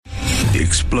The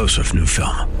explosive new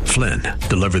film, Flynn,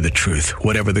 deliver the truth,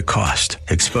 whatever the cost,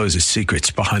 exposes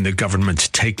secrets behind the government's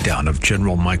takedown of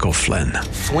General Michael Flynn.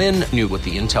 Flynn knew what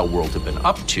the intel world had been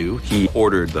up to. He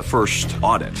ordered the first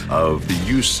audit of the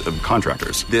use of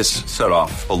contractors. This set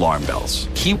off alarm bells.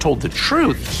 He told the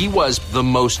truth. He was the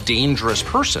most dangerous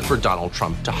person for Donald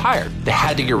Trump to hire. They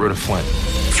had to get rid of Flynn.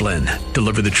 Flynn,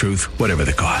 deliver the truth, whatever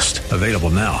the cost. Available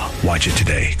now. Watch it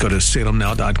today. Go to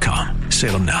salemnow.com.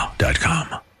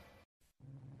 salemnow.com.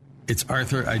 It's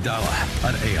Arthur Aidala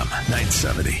on AM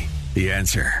 970. The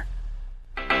Answer.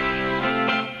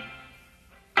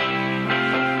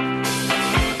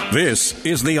 This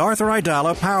is the Arthur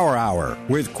Aidala Power Hour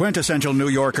with quintessential New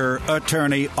Yorker,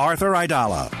 attorney Arthur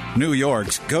Aidala, New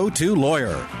York's go-to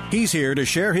lawyer. He's here to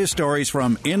share his stories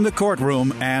from in the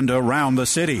courtroom and around the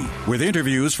city, with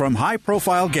interviews from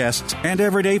high-profile guests and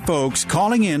everyday folks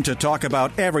calling in to talk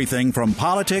about everything from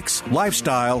politics,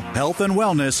 lifestyle, health and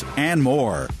wellness, and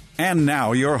more. And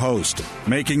now your host,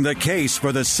 making the case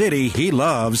for the city he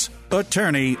loves,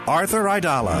 attorney Arthur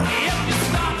Aidala.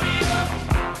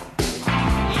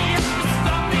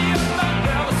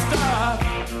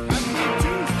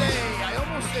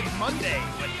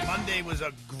 Was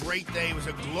a great day. It was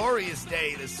a glorious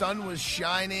day. The sun was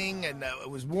shining and it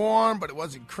was warm, but it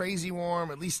wasn't crazy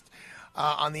warm, at least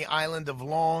on the island of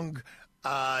Long.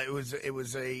 It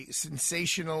was a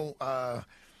sensational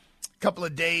couple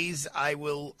of days. I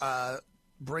will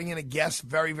bring in a guest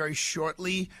very, very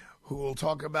shortly who will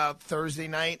talk about Thursday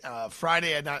night.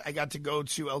 Friday, I got to go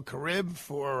to El Carib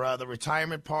for the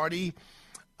retirement party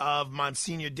of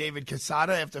Monsignor David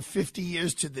Quesada after 50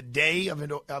 years to the day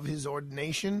of his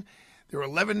ordination. There were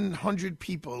 1,100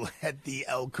 people at the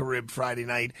El Carib Friday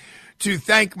night to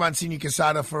thank Monsignor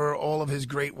Quesada for all of his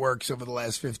great works over the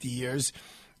last 50 years.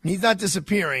 He's not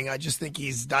disappearing. I just think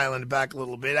he's dialing it back a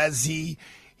little bit, as he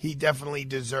definitely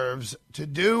deserves to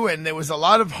do. And there was a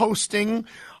lot of hosting,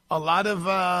 a lot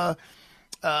of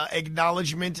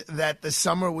acknowledgement that the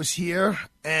summer was here.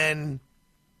 And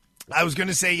I was going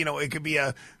to say, it could be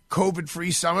a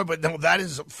COVID-free summer, but no, that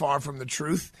is far from the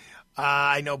truth.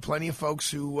 I know plenty of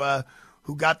folks who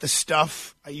got the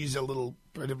stuff. I use a little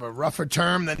bit of a rougher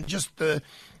term than just the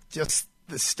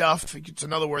stuff. It's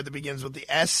another word that begins with the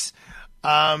S.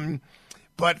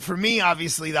 But for me,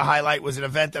 obviously, the highlight was an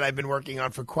event that I've been working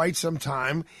on for quite some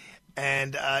time,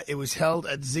 and it was held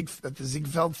at the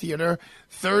Ziegfeld Theater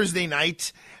Thursday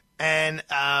night, and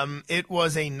it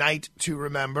was a night to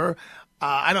remember.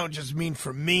 I don't just mean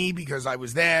for me because I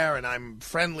was there and I'm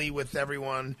friendly with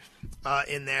everyone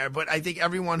in there, but I think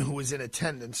everyone who was in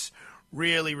attendance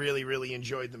really, really, really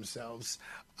enjoyed themselves.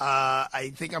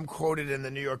 I think I'm quoted in the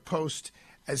New York Post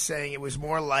as saying it was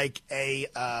more like a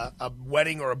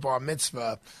wedding or a bar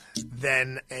mitzvah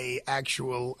than a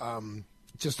actual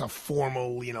just a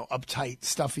formal, uptight,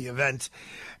 stuffy event.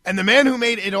 And the man who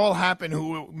made it all happen,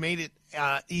 who made it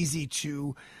easy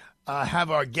to have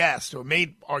our guest, or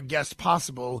made our guest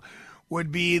possible, would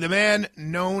be the man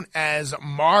known as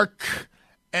Mark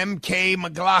M.K.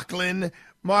 McLaughlin.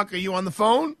 Mark, are you on the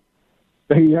phone?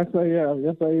 Yes, I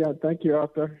am. Thank you,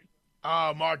 Arthur.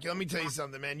 Mark, let me tell you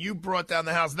something, man. You brought down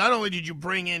the house. Not only did you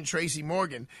bring in Tracy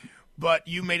Morgan, but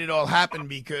you made it all happen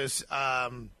because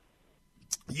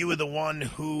you were the one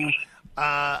who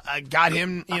got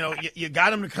him, you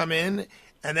got him to come in.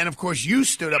 And then, of course, you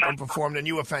stood up and performed, and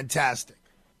you were fantastic.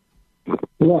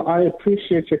 Well, I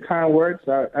appreciate your kind words.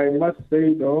 I must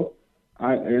say, though,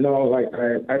 I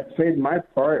played my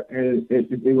part, and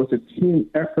it was a team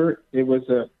effort. It was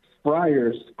a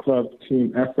Friars Club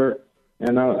team effort,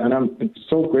 and I'm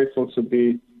so grateful to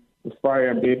be the Friar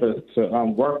and be able to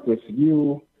work with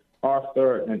you,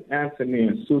 Arthur, and Anthony,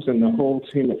 and Susan, the whole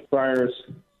team at Friars.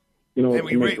 And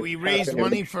we raised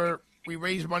money for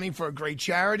a great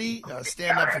charity,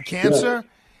 Stand Up for Cancer,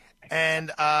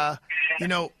 and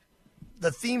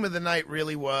the theme of the night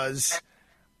really was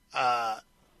it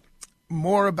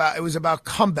was about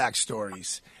comeback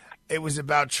stories. It was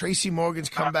about Tracy Morgan's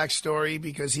comeback story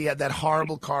because he had that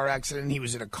horrible car accident. He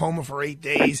was in a coma for 8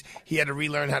 days. He had to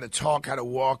relearn how to talk, how to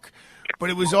walk. But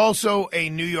it was also a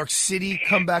New York City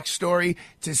comeback story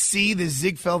to see the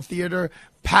Ziegfeld Theater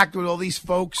packed with all these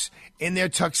folks in their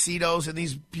tuxedos and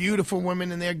these beautiful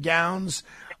women in their gowns.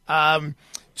 And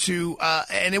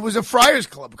it was a Friars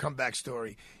Club comeback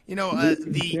story. You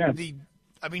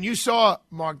saw,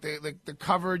 Mark, the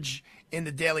coverage in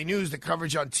the Daily News, the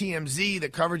coverage on TMZ, the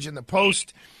coverage in the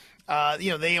Post.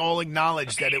 They all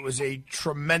acknowledged that it was a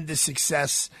tremendous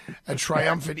success, a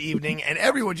triumphant evening, and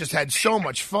everyone just had so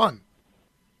much fun.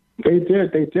 They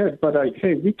did. But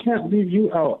hey, we can't leave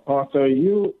you out, Arthur.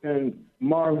 You and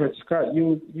Margaret Scott,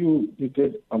 you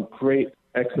did a great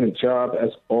excellent job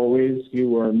as always. You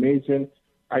were amazing.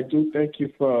 I do thank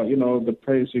you for, the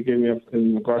praise you gave me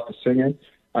in regards to singing.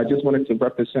 I just wanted to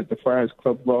represent the Friars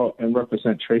Club well and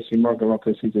represent Tracy Morgan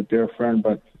because he's a dear friend.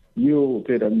 But you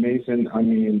did amazing. I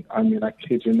mean, I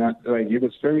kid you not. Like, it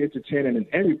was very entertaining, and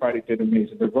everybody did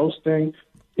amazing. The roasting,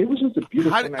 it was just a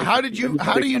beautiful night. How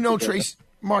do you know Tracy?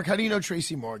 Mark, how do you know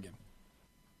Tracy Morgan?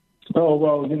 Oh,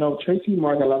 well, Tracy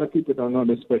Morgan, a lot of people don't know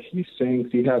this, but he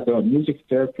sings. He has a music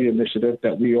therapy initiative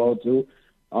that we all do.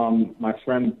 My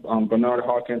friend Bernard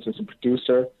Hawkins is a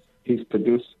producer. He's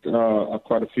produced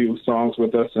quite a few songs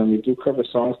with us, and we do cover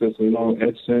songs. There's,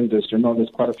 Edson, there's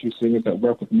quite a few singers that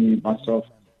work with me, myself,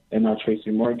 and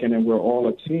Tracy Morgan, and we're all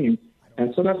a team.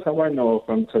 And so that's how I know of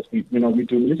him, because we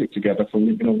do music together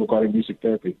regarding music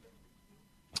therapy.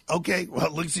 Okay,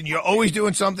 well, listen, you're always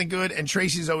doing something good, and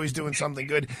Tracy's always doing something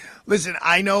good. Listen,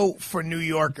 I know for New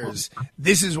Yorkers,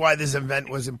 this is why this event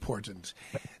was important.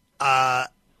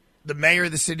 The mayor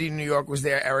of the city of New York was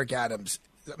there, Eric Adams.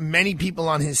 Many people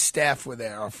on his staff were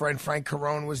there. Our friend Frank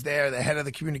Carone was there. The head of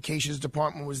the communications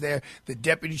department was there. The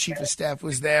deputy chief of staff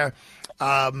was there.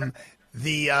 The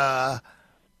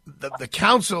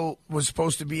council was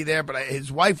supposed to be there, but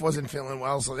his wife wasn't feeling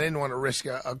well, so they didn't want to risk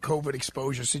a COVID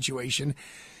exposure situation.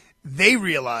 They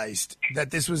realized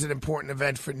that this was an important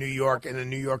event for New York and a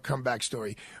New York comeback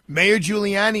story. Mayor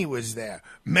Giuliani was there.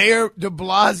 Mayor de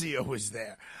Blasio was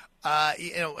there.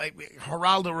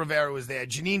 Geraldo Rivera was there.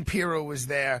 Janine Pirro was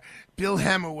there. Bill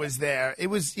Hemmer was there. It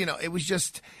was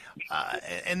just,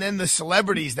 and then the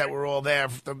celebrities that were all there,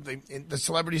 the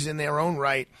celebrities in their own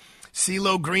right.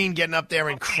 CeeLo Green getting up there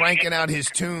and cranking out his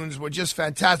tunes were just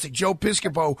fantastic. Joe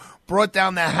Piscopo brought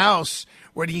down the house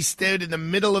when he stood in the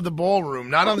middle of the ballroom,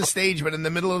 not on the stage, but in the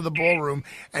middle of the ballroom,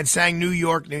 and sang New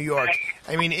York, New York.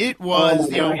 I mean, it was,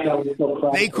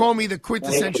 they call me the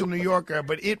quintessential New Yorker,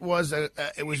 but it was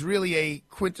really a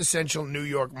quintessential New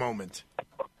York moment.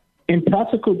 And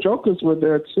Practical Jokers were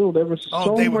there, too. There were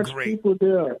so much people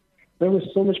there. There was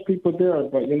so much people there,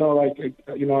 but,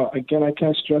 again, I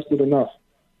can't stress it enough.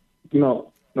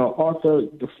 Arthur,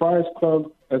 the Friars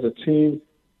Club as a team,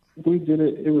 we did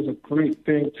it. It was a great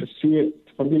thing to see it.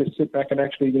 For me to sit back and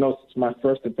actually, it's my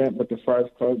first event with the Friars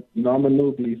Club. I'm a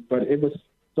newbie, but it was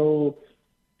so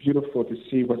beautiful to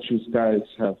see what you guys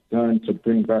have done to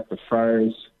bring back the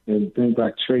Friars and bring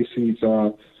back Tracy's,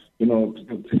 bring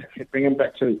him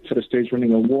back to the stage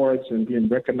winning awards and being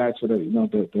recognized for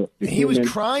the he was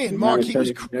crying, Mark.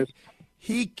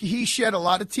 He shed a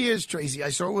lot of tears, Tracy. I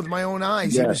saw it with my own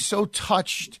eyes. Yeah. He was so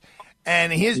touched.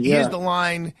 And here's the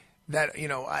line that,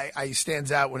 I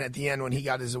stands out at the end when he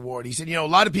got his award. He said, a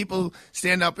lot of people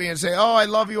stand up here and say, oh, I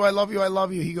love you, I love you, I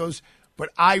love you. He goes, but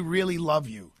I really love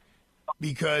you,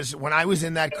 because when I was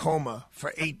in that coma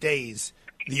for 8 days,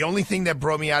 the only thing that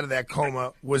brought me out of that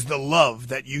coma was the love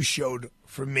that you showed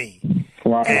for me.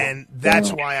 Wow. And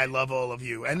that's why I love all of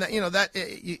you. And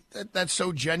that's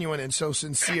so genuine and so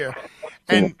sincere.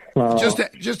 And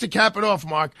just to cap it off,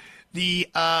 Mark, the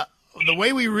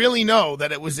way we really know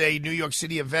that it was a New York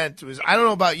City event was, I don't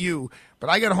know about you, but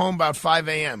I got home about 5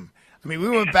 a.m. I mean, we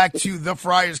went back to the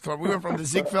Friars Club. We went from the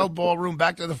Ziegfeld Ballroom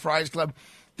back to the Friars Club.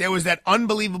 There was that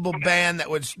unbelievable band that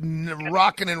was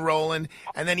rocking and rolling.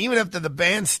 And then even after the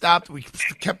band stopped, we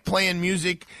kept playing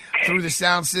music through the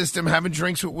sound system, having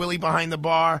drinks with Willie behind the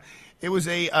bar. It was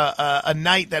a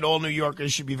night that all New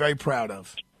Yorkers should be very proud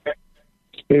of.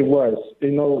 It was.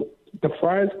 The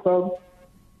Friars Club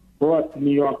brought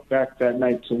New York back that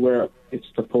night to where it's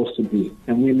supposed to be.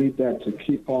 And we need that to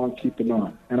keep on keeping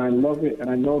on. And I love it, and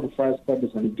I know the Friars Club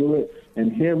is going to do it.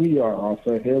 And here we are,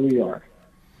 Arthur. Here we are.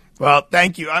 Well,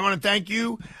 thank you. I want to thank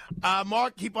you.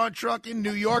 Mark, keep on trucking.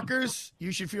 New Yorkers,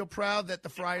 you should feel proud that the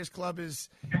Friars Club is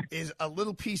a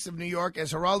little piece of New York.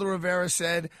 As Geraldo Rivera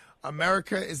said,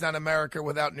 America is not America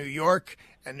without New York,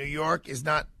 and New York is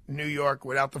not New York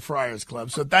without the Friars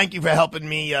Club. So thank you for helping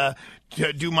me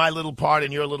to do my little part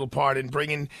and your little part in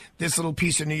bringing this little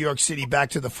piece of New York City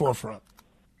back to the forefront.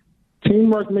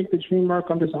 Teamwork make the dream work.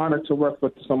 I'm just honored to work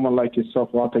with someone like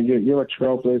yourself, Walter. You're a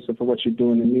trailblazer for what you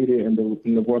do in the media and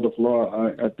in the world of law.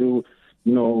 I do,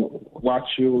 watch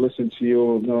you, listen to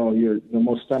you. You're the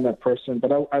most stand-up person.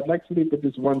 But I'd like to leave with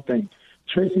this one thing.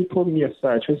 Tracy pulled me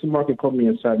aside. Tracy Morgan pulled me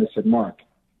aside and said, Mark,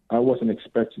 I wasn't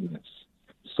expecting this.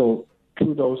 So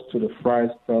kudos to the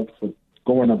Friars Club for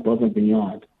going above and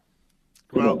beyond.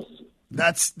 Kudos. Well,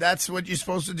 that's what you're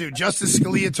supposed to do. Justice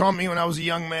Scalia taught me when I was a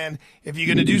young man, if you're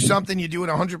going to do something, you do it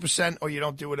 100% or you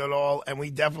don't do it at all, and we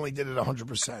definitely did it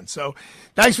 100%. So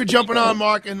thanks for jumping on,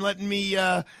 Mark, and letting me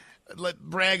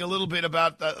brag a little bit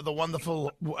about the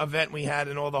wonderful event we had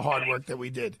and all the hard work that we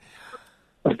did.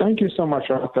 Thank you so much,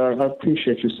 Arthur. I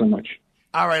appreciate you so much.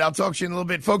 All right, I'll talk to you in a little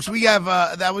bit. Folks, we have,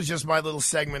 that was just my little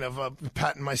segment of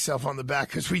patting myself on the back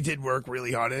because we did work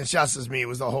really hard. And it's just as me, it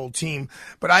was the whole team.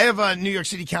 But I have New York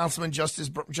City Councilman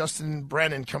Justin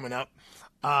Brennan coming up.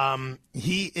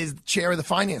 He is the chair of the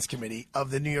Finance Committee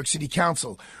of the New York City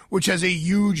Council, which has a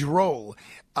huge role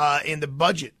in the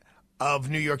budget of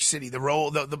New York City,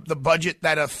 the budget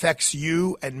that affects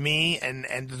you and me and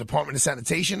the Department of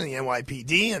Sanitation and the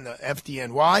NYPD and the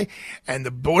FDNY and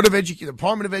the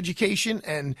Department of Education,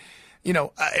 and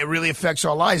it really affects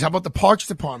our lives. How about the Parks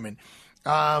Department?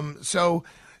 So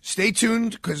stay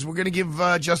tuned because we're going to give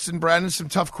Justin Brennan some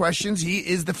tough questions. He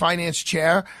is the finance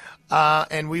chair,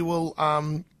 and we will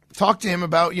talk to him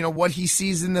about what he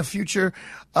sees in the future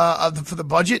for the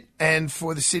budget and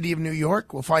for the city of New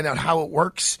York. We'll find out how it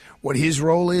works, what his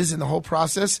role is in the whole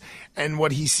process, and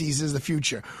what he sees as the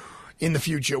future. In the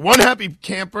future, one happy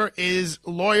camper is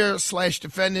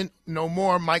lawyer/defendant no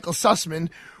more Michael Sussman,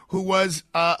 who was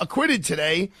acquitted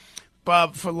today,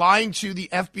 for lying to the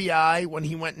FBI when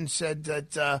he went and said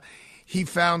that he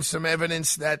found some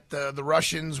evidence that the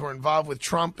Russians were involved with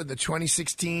Trump in the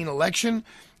 2016 election.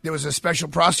 There was a special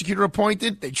prosecutor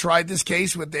appointed. They tried this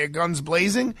case with their guns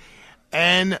blazing,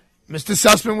 and Mr.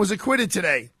 Sussman was acquitted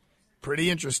today. Pretty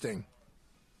interesting.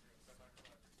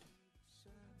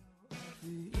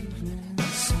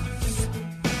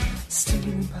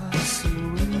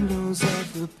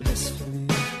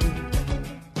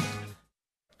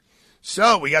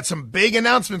 So we got some big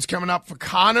announcements coming up for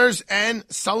Connors and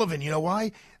Sullivan. You know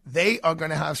why? They are going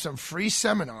to have some free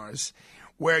seminars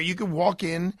where you can walk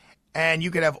in and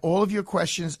you could have all of your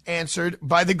questions answered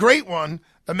by the great one,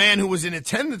 the man who was in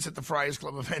attendance at the Friars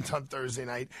Club event on Thursday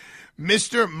night,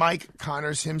 Mr. Mike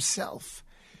Connors himself.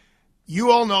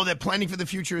 You all know that planning for the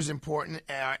future is important,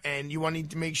 and you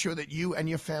want to make sure that you and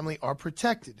your family are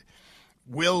protected.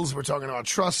 Wills, we're talking about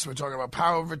trusts, we're talking about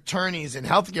power of attorneys and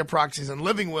healthcare proxies and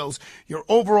living wills, your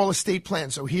overall estate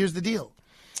plan. So here's the deal.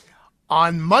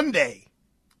 On Monday,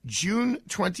 June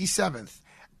 27th,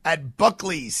 at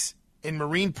Buckley's in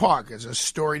Marine Park, as a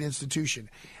storied institution,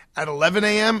 at 11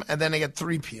 a.m. and then at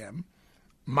 3 p.m.,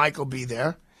 Mike will be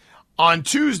there. On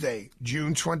Tuesday,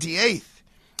 June 28th,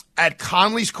 at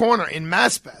Conley's Corner in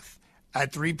Maspeth,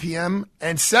 at 3 p.m.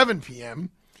 and 7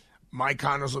 p.m., Mike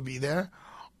Connors will be there.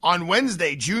 On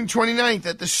Wednesday, June 29th,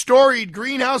 at the storied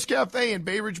Greenhouse Cafe in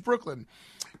Bay Ridge, Brooklyn,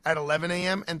 at 11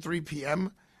 a.m. and 3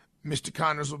 p.m., Mr.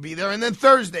 Connors will be there. And then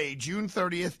Thursday, June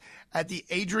 30th, at the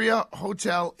Adria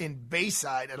Hotel in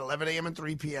Bayside at 11 a.m. and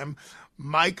 3 p.m.,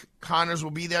 Mike Connors will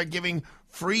be there giving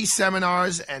free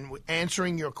seminars and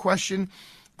answering your questions.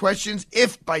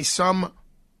 If by some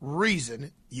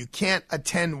reason you can't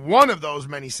attend one of those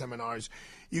many seminars,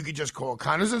 you could just call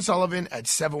Connors and Sullivan at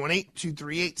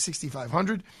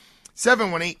 718-238-6500,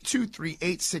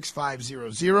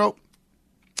 718-238-6500.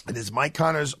 And as Mike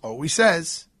Connors always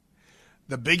says,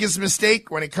 the biggest mistake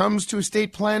when it comes to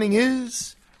estate planning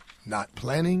is not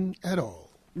planning at all.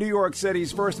 New York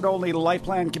City's first and only life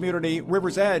plan community,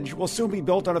 River's Edge, will soon be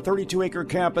built on a 32-acre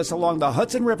campus along the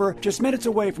Hudson River, just minutes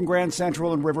away from Grand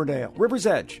Central and Riverdale. River's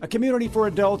Edge, a community for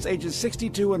adults ages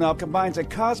 62 and up, combines a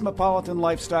cosmopolitan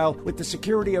lifestyle with the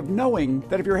security of knowing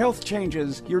that if your health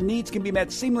changes, your needs can be met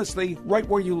seamlessly right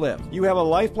where you live. You have a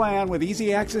life plan with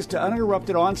easy access to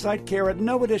uninterrupted on-site care at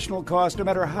no additional cost, no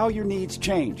matter how your needs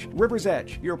change. River's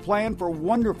Edge, your plan for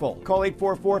wonderful. Call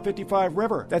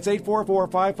 844-55-RIVER. That's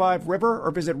 844-55-RIVER,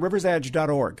 or visit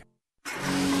riversedge.org.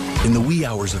 In the wee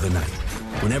hours of the night,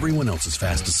 when everyone else is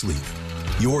fast asleep,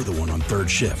 you're the one on third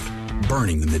shift,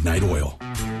 burning the midnight oil.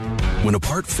 When a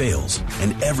part fails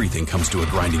and everything comes to a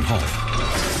grinding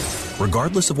halt,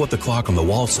 regardless of what the clock on the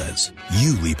wall says,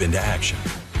 you leap into action.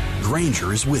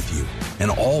 Grainger is with you and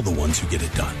all the ones who get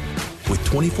it done, with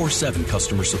 24/7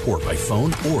 customer support by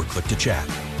phone or click to chat.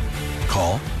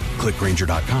 Call, click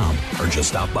Grainger.com, or just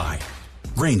stop by.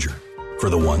 Grainger, for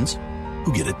the ones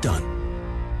who get it done.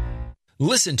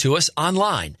 Listen to us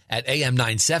online at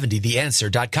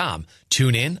am970theanswer.com.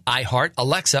 Tune in, iHeart,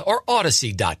 Alexa, or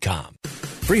Odyssey.com.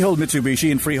 Freehold Mitsubishi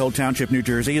in Freehold Township, New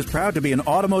Jersey is proud to be an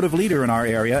automotive leader in our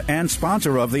area and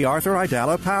sponsor of the Arthur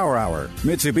Aidala Power Hour.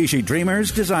 Mitsubishi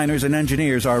dreamers, designers, and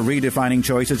engineers are redefining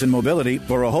choices in mobility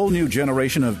for a whole new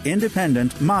generation of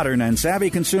independent, modern, and savvy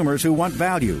consumers who want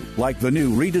value, like the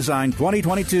new redesigned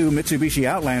 2022 Mitsubishi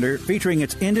Outlander featuring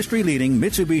its industry-leading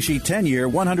Mitsubishi 10-year,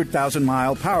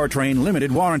 100,000-mile powertrain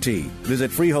limited warranty.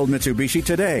 Visit Freehold Mitsubishi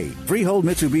today,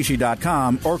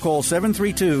 freeholdmitsubishi.com, or call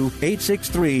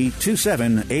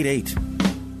 732-863-2788.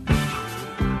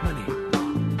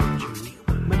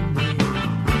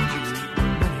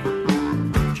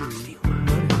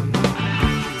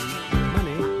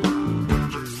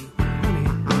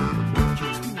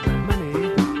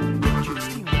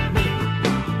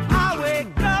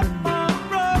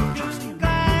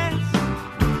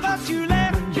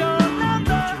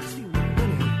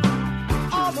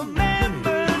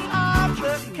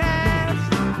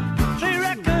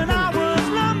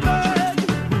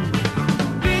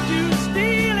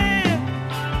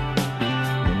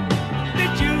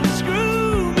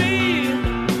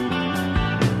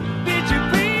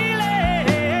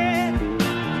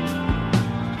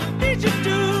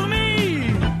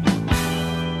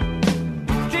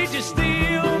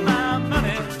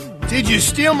 you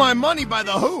steal my money by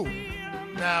the who?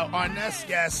 Now, our next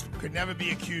guest could never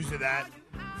be accused of that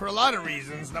for a lot of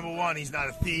reasons. Number one, he's not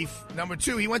a thief. Number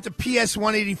two, he went to PS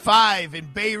 185 in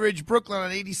Bay Ridge, Brooklyn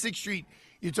on 86th Street.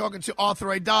 You're talking to Arthur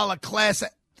Aidala, class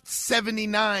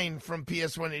 79 from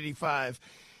PS 185.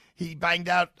 He banged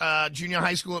out junior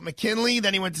high school at McKinley.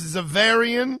 Then he went to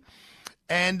Xaverian,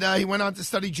 and he went on to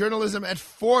study journalism at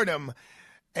Fordham.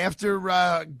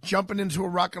 After jumping into a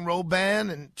rock and roll band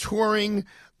and touring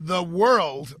the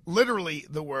world, literally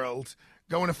the world,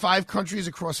 going to 5 countries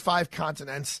across 5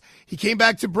 continents, he came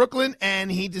back to Brooklyn,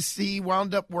 and he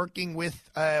wound up working with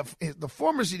the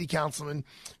former city councilman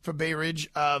for Bay Ridge,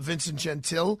 Vincent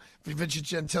Gentile,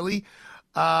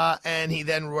 and he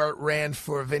then ran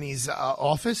for Vinny's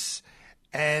office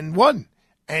and won.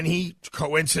 And he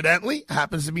coincidentally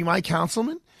happens to be my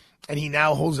councilman. And he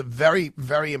now holds a very,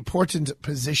 very important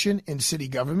position in city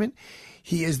government.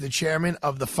 He is the chairman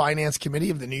of the Finance Committee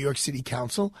of the New York City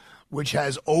Council, which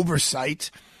has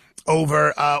oversight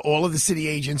over all of the city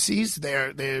agencies.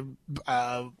 They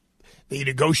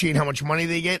negotiate how much money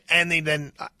they get, and they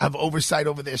then have oversight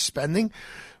over their spending.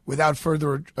 Without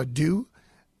further ado,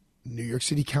 New York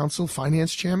City Council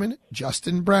Finance Chairman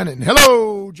Justin Brennan.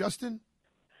 Hello, Justin.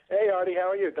 Hey, Artie, how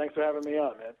are you? Thanks for having me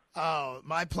on, man. Oh,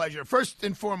 my pleasure. First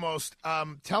and foremost,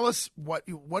 tell us what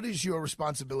is your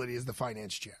responsibility as the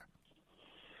finance chair?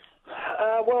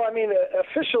 Well, I mean,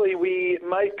 officially,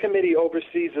 my committee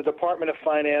oversees the Department of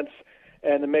Finance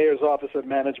and the Mayor's Office of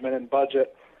Management and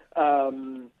Budget,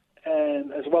 and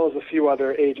as well as a few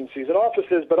other agencies and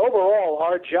offices. But overall,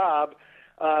 our job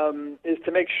is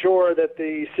to make sure that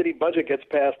the city budget gets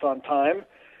passed on time,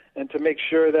 and to make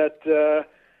sure that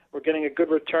we're getting a good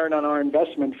return on our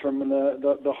investment from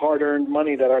the hard-earned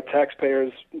money that our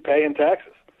taxpayers pay in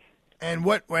taxes. And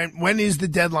when is the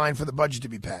deadline for the budget to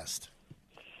be passed?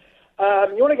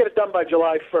 You want to get it done by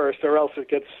July 1st, or else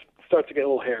it starts to get a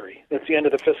little hairy. It's the end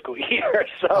of the fiscal year,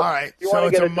 so all right. You want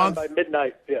to get it done by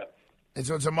midnight. Yeah. And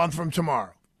so it's a month from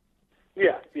tomorrow.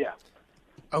 Yeah.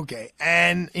 Okay,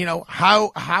 and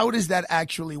how does that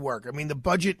actually work? I mean, the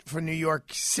budget for New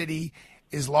York City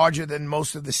is larger than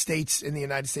most of the states in the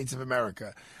United States of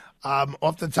America.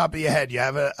 Off the top of your head, you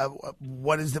have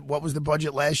what was the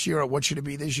budget last year, or what should it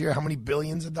be this year? How many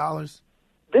billions of dollars?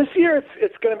 This year,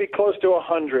 it's going to be close to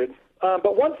 100.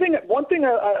 But one thing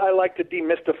I like to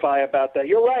demystify about that.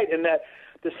 You're right in that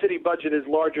the city budget is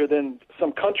larger than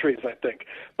some countries, I think.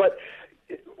 But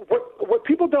what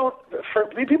people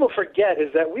forget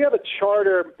is that we have a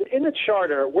charter. In the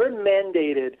charter, we're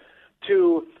mandated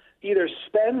to either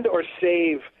spend or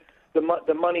save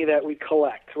the money that we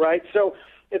collect, right? So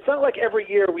it's not like every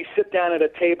year we sit down at a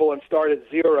table and start at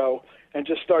zero and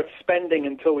just start spending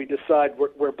until we decide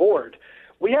we're bored.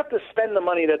 We have to spend the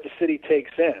money that the city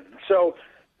takes in. So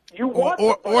you want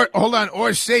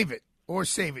or save it. You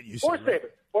said, save it.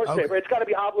 It's got to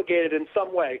be obligated in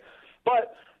some way.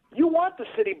 But you want the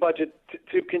city budget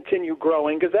to continue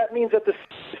growing, because that means that the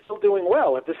city is still doing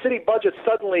well. If the city budget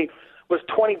suddenly was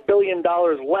 $20 billion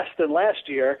less than last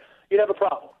year, you'd have a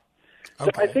problem. Okay.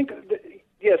 So I think,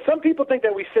 some people think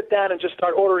that we sit down and just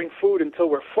start ordering food until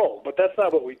we're full, but that's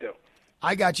not what we do.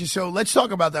 I got you. So let's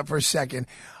talk about that for a second.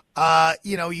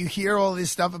 You hear all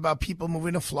this stuff about people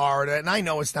moving to Florida, and I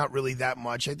know it's not really that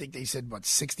much. I think they said,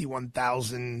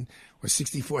 61,000 or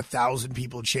 64,000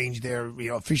 people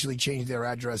officially changed their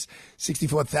address.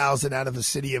 64,000 out of a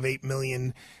city of 8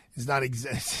 million is not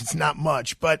it's not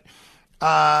much, but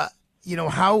how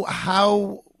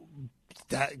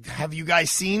have you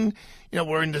guys seen?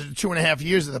 We're into 2.5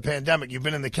 years of the pandemic. You've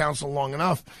been in the council long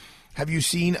enough. Have you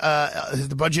seen? Has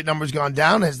the budget numbers gone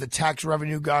down? Has the tax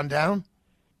revenue gone down?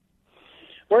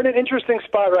 We're in an interesting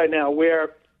spot right now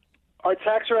where our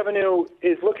tax revenue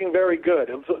is looking very good.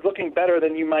 It's looking better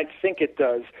than you might think it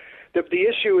does. The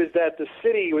issue is that the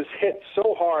city was hit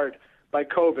so hard by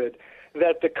COVID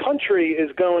that the country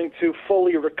is going to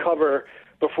fully recover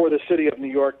before the city of New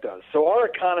York does. So our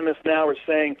economists now are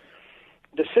saying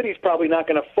the city's probably not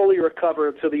going to fully recover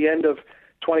until the end of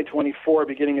 2024,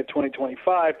 beginning of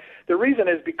 2025. The reason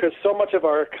is because so much of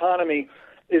our economy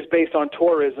is based on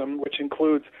tourism, which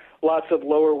includes lots of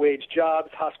lower wage jobs,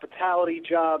 hospitality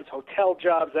jobs, hotel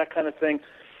jobs, that kind of thing.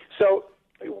 So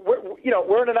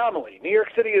we're an anomaly. New York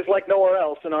City is like nowhere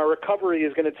else, and our recovery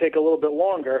is going to take a little bit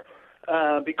longer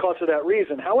because of that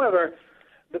reason. However,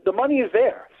 the money is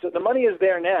there. So the money is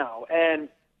there now. And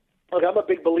look, I'm a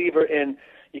big believer in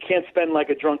you can't spend like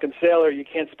a drunken sailor. You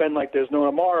can't spend like there's no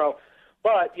tomorrow.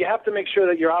 But you have to make sure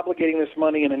that you're obligating this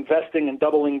money and investing and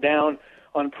doubling down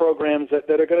on programs that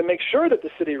are going to make sure that the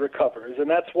city recovers. And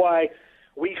that's why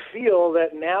we feel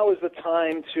that now is the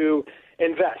time to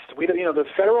invest. The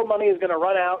federal money is going to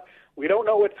run out. We don't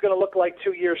know what it's going to look like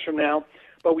 2 years from now,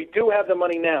 but we do have the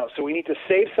money now. So we need to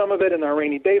save some of it in our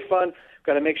rainy day fund. We've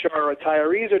got to make sure our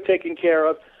retirees are taken care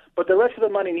of, but the rest of the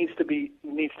money needs to be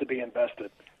invested.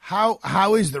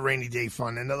 How is the rainy day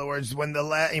fund? In other words, when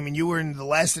you were in the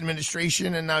last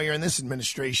administration and now you're in this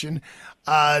administration,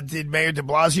 did Mayor de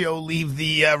Blasio leave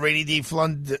the rainy day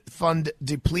fund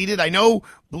depleted? I know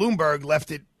Bloomberg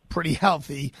left a pretty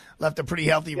healthy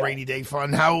rainy day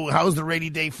fund. How's the rainy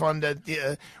day fund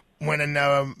when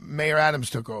Mayor Adams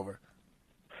took over?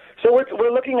 So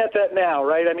we're looking at that now,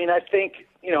 right? I mean, I think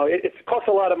it costs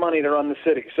a lot of money to run the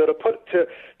city. So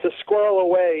to squirrel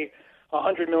away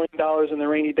 $100 million in the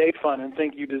rainy day fund and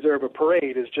think you deserve a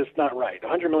parade is just not right.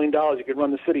 $100 million, you could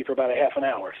run the city for about a half an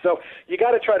hour. So you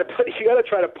got to try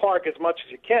to park as much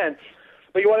as you can,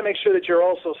 but you want to make sure that you're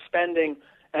also spending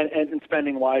and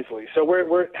spending wisely. So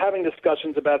we're having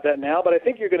discussions about that now, but I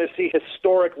think you're going to see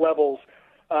historic levels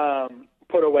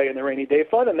put away in the rainy day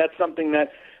fund, and that's something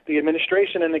that the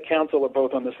administration and the council are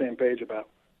both on the same page about.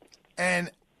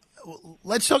 And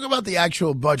let's talk about the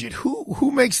actual budget.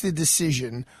 Who makes the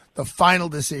decision, the final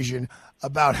decision,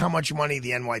 about how much money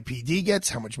the NYPD gets,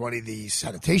 how much money the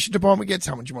sanitation department gets,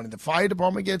 how much money the fire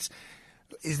department gets?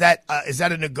 Is that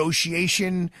a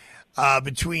negotiation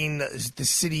between the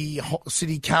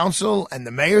city council and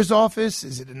the mayor's office?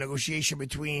 Is it a negotiation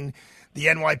between the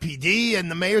NYPD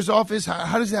and the mayor's office?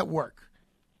 How does that work?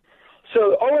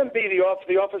 So OMB,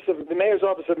 the Mayor's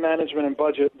Office of Management and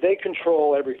Budget, they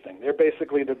control everything. They're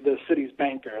basically the city's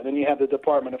banker. And then you have the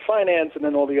Department of Finance and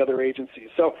then all the other agencies.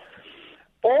 So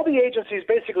all the agencies,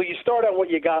 basically, you start on what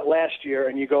you got last year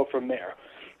and you go from there.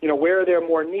 Where are there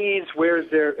more needs? Where is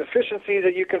there efficiency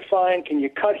that you can find? Can you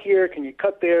cut here? Can you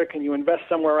cut there? Can you invest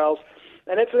somewhere else?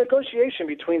 And it's a negotiation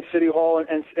between City Hall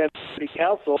and City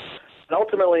Council. And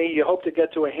ultimately, you hope to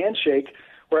get to a handshake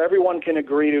where everyone can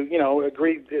agree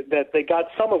that they got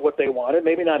some of what they wanted,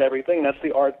 maybe not everything. That's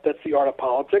the art of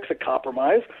politics, a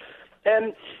compromise.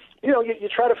 And you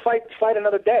try to fight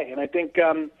another day. And I think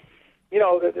you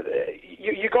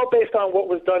go based on what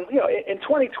was done. In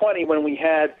 2020 when we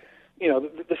had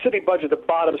the city budget, the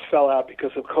bottoms fell out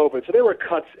because of COVID. So there were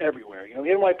cuts everywhere. The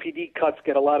NYPD cuts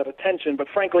get a lot of attention, but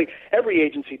frankly, every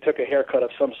agency took a haircut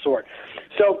of some sort.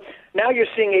 So now you're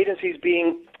seeing agencies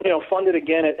being, funded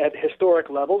again at historic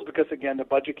levels because, again, the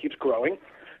budget keeps growing.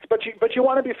 But you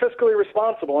want to be fiscally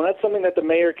responsible, and that's something that the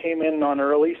mayor came in on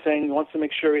early, saying he wants to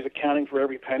make sure he's accounting for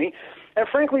every penny. And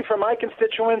frankly, for my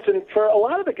constituents and for a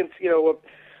lot of the,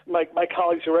 my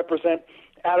colleagues who represent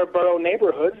outer borough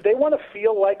neighborhoods, they want to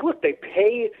feel like, look, they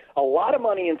pay a lot of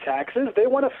money in taxes. They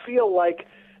want to feel like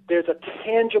there's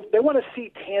they want to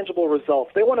see tangible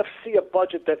results. They want to see a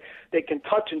budget that they can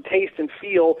touch and taste and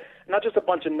feel, not just a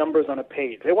bunch of numbers on a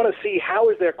page. They want to see how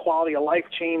is their quality of life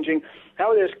changing,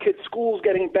 how are their kids' schools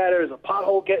getting better, is a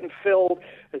pothole getting filled,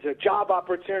 is there job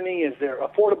opportunity, is there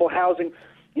affordable housing?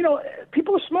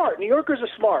 People are smart. New Yorkers are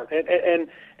smart,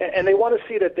 and they want to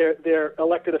see that their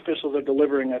elected officials are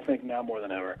delivering, I think, now more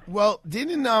than ever. Well,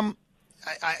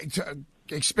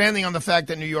 expanding on the fact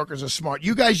that New Yorkers are smart,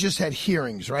 you guys just had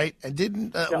hearings, right? And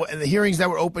and the hearings that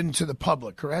were open to the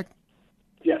public, correct?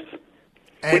 Yes.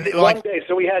 And one day.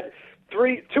 So we had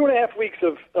 2.5 weeks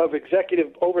of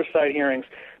executive oversight hearings.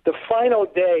 The final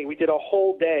day, we did a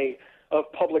whole day of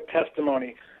public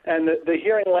testimony. And the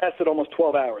hearing lasted almost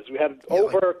 12 hours. We had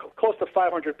close to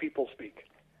 500 people speak.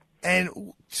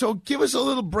 And so give us a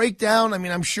little breakdown. I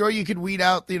mean, I'm sure you could weed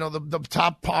out, the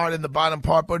top part and the bottom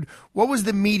part, but what was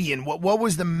the median? What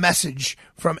was the message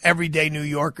from everyday New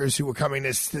Yorkers who were coming to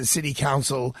the city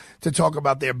council to talk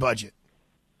about their budget?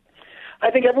 I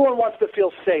think everyone wants to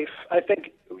feel safe. I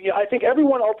think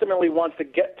everyone ultimately wants to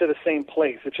get to the same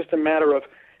place. It's just a matter of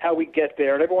how we get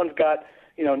there. And everyone's got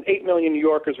 8 million New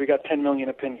Yorkers, we got 10 million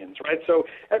opinions, right? So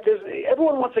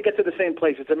everyone wants to get to the same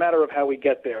place. It's a matter of how we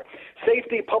get there.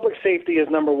 Safety, public safety is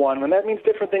number one, and that means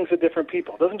different things to different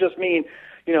people. It doesn't just mean,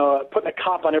 putting a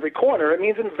cop on every corner. It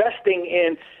means investing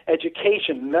in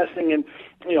education, investing in,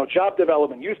 job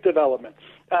development, youth development,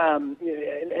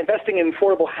 investing in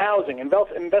affordable housing,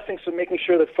 investing so making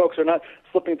sure that folks are not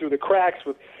slipping through the cracks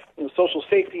with social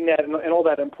safety net and all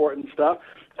that important stuff.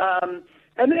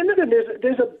 And then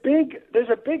there's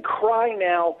a big cry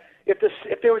now. If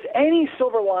there was any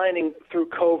silver lining through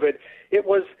COVID, it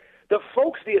was the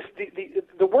folks,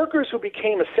 the workers who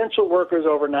became essential workers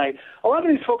overnight. A lot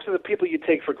of these folks are the people you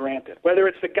take for granted. Whether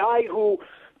it's the guy who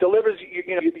delivers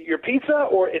your pizza,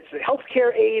 or it's the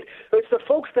healthcare aide, or it's the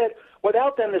folks that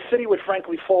without them the city would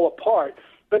frankly fall apart.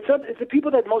 But it's the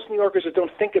people that most New Yorkers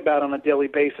don't think about on a daily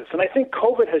basis. And I think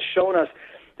COVID has shown us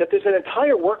that there's an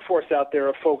entire workforce out there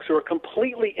of folks who are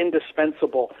completely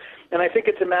indispensable. And I think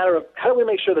it's a matter of how do we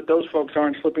make sure that those folks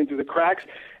aren't slipping through the cracks,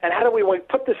 and how do we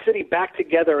put the city back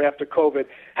together after COVID?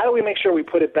 How do we make sure we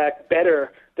put it back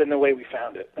better than the way we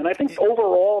found it? And I think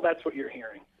overall that's what you're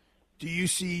hearing. Do you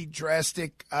see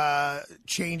drastic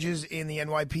changes in the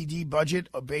NYPD budget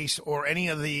or any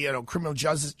of the criminal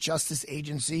justice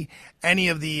agency, any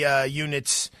of the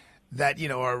units that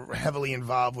are heavily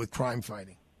involved with crime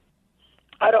fighting?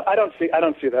 I don't see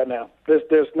that now.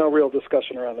 There's no real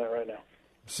discussion around that right now.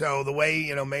 So the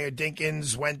way Mayor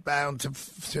Dinkins went down to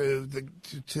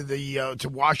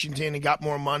Washington and got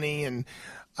more money, and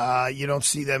you don't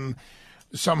see them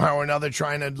somehow or another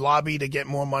trying to lobby to get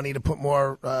more money to put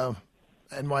more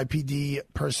NYPD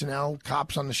personnel,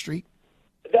 cops on the street?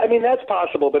 I mean, that's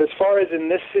possible, but as far as in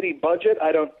this city budget,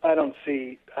 I don't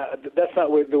see that's not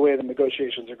the way the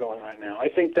negotiations are going right now. I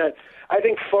think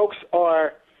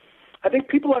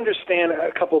people understand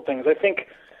a couple of things. I think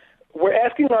we're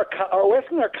asking our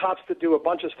cops to do a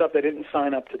bunch of stuff they didn't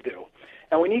sign up to do.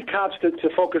 And we need cops to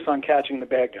focus on catching the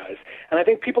bad guys. And I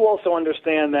think people also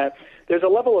understand that there's a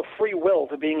level of free will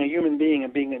to being a human being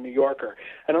and being a New Yorker.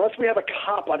 And unless we have a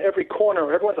cop on every corner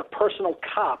or everyone's a personal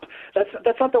cop,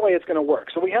 that's not the way it's going to work.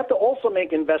 So we have to also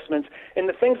make investments in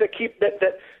the things that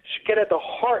get at the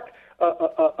heart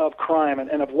of crime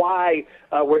and of why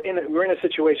we're in a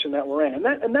situation that we're in.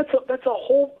 And that's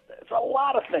a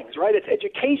lot of things, right? It's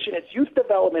education, it's youth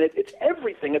development, it's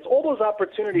everything. It's all those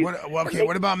opportunities.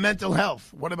 What about mental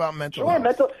health? What about mental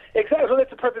health? Exactly. So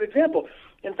that's a perfect example.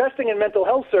 Investing in mental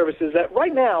health services that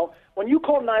right now, when you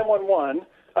call 911,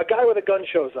 a guy with a gun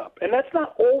shows up. And that's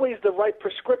not always the right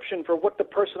prescription for what the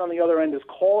person on the other end is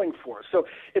calling for. So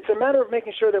it's a matter of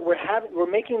making sure that we're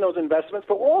making those investments,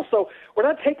 but we're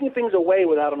not taking things away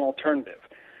without an alternative.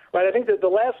 Right, I think that the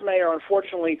last mayor,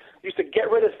 unfortunately, used to get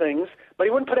rid of things, but he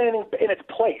wouldn't put anything in its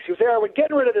place. He would say, we're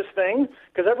getting rid of this thing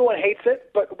because everyone hates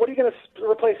it, but what are you going to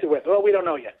replace it with? Well, we don't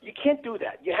know yet. You can't do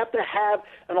that. You have to have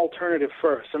an alternative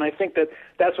first, and I think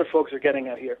that's what folks are getting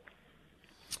at here.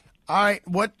 All right,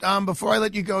 before I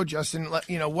let you go, Justin,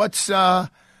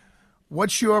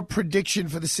 what's your prediction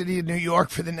for the city of New York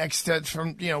for the next,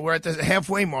 we're at the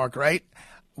halfway mark, right?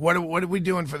 What are we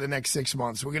doing for the next 6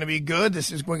 months? We're going to be good.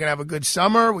 We're going to have a good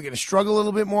summer. We're going to struggle a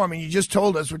little bit more. I mean, you just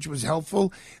told us, which was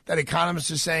helpful, that economists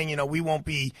are saying, we won't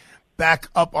be back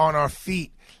up on our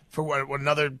feet for what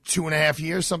another 2.5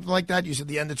 years, something like that. You said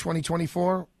the end of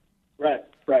 2024. Right.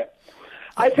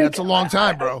 I think that's a long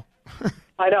time, bro.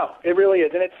 I know it really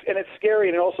is, and it's scary,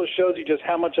 and it also shows you just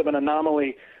how much of an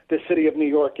anomaly the city of New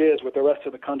York is with the rest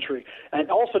of the country, and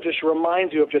also just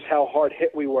reminds you of just how hard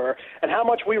hit we were and how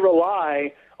much we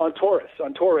rely on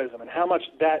tourism, and how much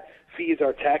that feeds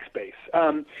our tax base.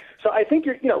 So I think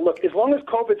look, as long as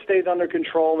COVID stays under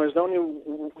control and there's no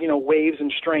new waves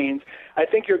and strains, I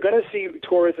think you're going to see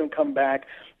tourism come back.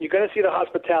 You're going to see the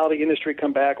hospitality industry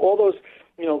come back. All those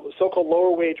so-called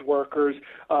lower wage workers.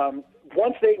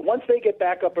 Once they get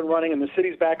back up and running and the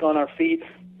city's back on our feet,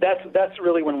 that's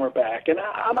really when we're back. And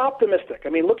I'm optimistic. I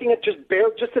mean, looking at just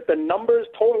at the numbers,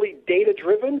 totally data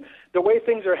driven, the way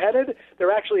things are headed,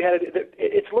 they're actually headed.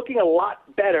 It's looking a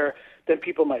lot better than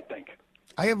people might think.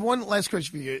 I have one last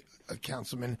question for you,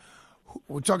 Councilman.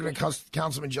 We're talking to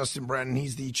Councilman Justin Brennan.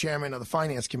 He's the chairman of the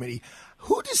Finance Committee.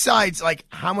 Who decides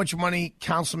how much money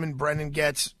Councilman Brennan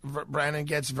gets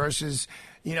versus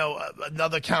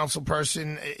another council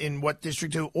person in what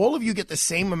district? Do all of you get the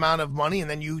same amount of money and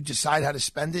then you decide how to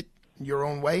spend it your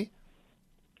own way?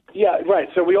 Yeah, right.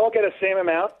 So we all get a same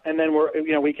amount, and then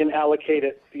we can allocate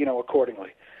it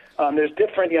accordingly. There's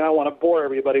different. I don't want to bore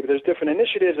everybody, but there's different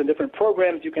initiatives and different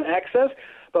programs you can access.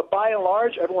 But by and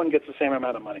large, everyone gets the same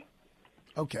amount of money.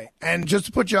 Okay, and just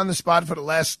to put you on the spot for the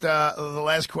last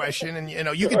question, and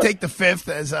you can take the fifth,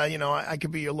 as I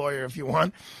could be your lawyer if you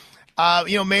want.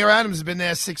 Mayor Adams has been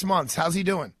there 6 months. How's he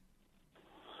doing?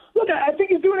 Look, I think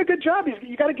he's doing a good job.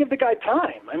 You got to give the guy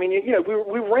time. I mean,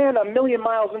 we ran 1,000,000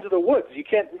 miles into the woods. You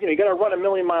can't, you got to run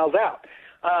 1,000,000 miles out.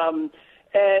 And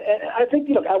I think,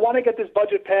 I want to get this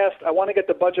budget passed. I want to get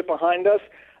the budget behind us.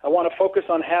 I want to focus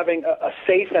on having a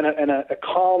safe and a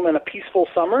calm and a peaceful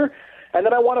summer. And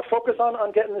then I want to focus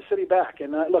on getting the city back.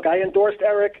 And look, I endorsed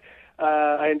Eric.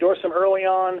 I endorsed him early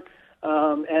on.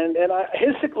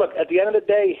 Look, at the end of the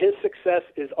day, his success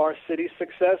is our city's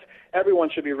success. Everyone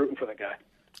should be rooting for the guy.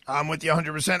 I'm with you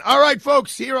 100%. All right,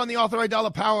 folks, here on the Arthur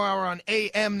Aidala Power Hour on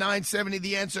AM 970,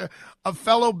 The Answer, a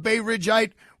fellow Bay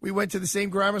Ridgeite. We went to the same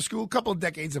grammar school, a couple of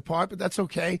decades apart, but that's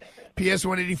okay. PS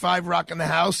 185 rocking the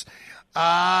house.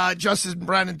 Justice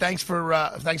Brennan, thanks for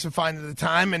finding the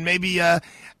time, and maybe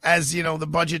as you know the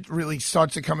budget really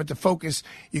starts to come into focus,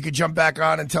 you could jump back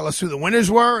on and tell us who the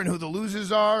winners were and who the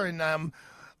losers are, and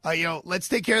let's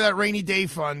take care of that rainy day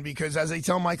fund, because as I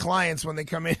tell my clients when they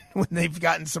come in when they've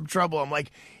gotten some trouble, I'm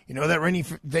like, that rainy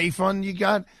day fund you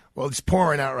got? Well, it's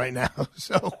pouring out right now,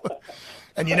 so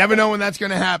and you never know when that's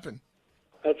going to happen.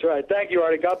 That's right. Thank you,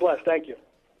 Artie. God bless. Thank you.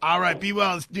 All right, be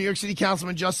well. It's New York City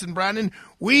Councilman Justin Brannan.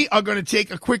 We are going to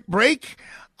take a quick break.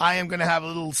 I am going to have a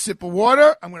little sip of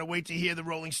water. I'm going to wait to hear the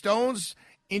Rolling Stones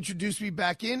introduce me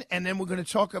back in, and then we're going to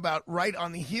talk about, right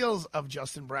on the heels of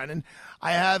Justin Brannan,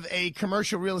 I have a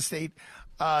commercial real estate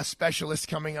specialist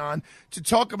coming on to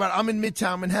talk about, I'm in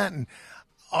Midtown Manhattan.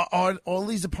 Are all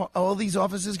these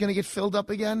offices going to get filled up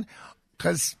again?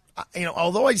 Because,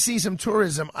 although I see some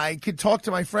tourism, I could talk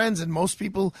to my friends, and most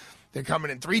people, they're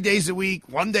coming in 3 days a week,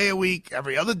 1 day a week,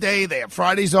 every other day. They have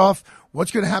Fridays off.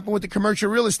 What's going to happen with the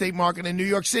commercial real estate market in New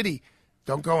York City?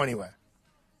 Don't go anywhere.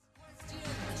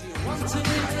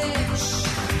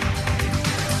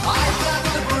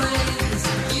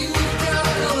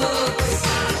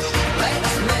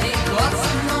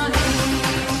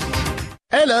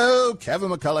 Hello, Kevin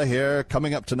McCullough here.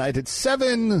 Coming up tonight at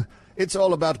 7, it's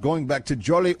all about going back to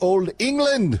jolly old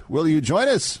England. Will you join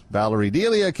us? Valerie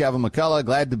Delia, Kevin McCullough,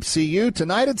 glad to see you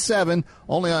tonight at 7,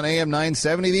 only on AM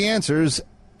 970 The Answers.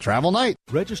 Travel night.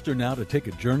 Register now to take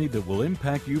a journey that will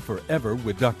impact you forever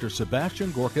with Dr.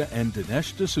 Sebastian Gorka and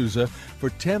Dinesh D'Souza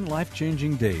for 10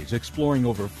 life-changing days exploring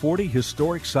over 40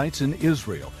 historic sites in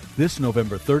Israel this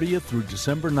November 30th through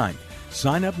December 9th.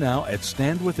 Sign up now at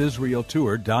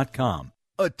standwithisraeltour.com.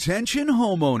 Attention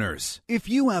homeowners. If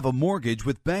you have a mortgage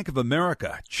with Bank of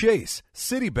America, Chase,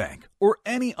 Citibank, or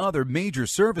any other major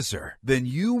servicer, then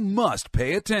you must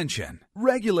pay attention.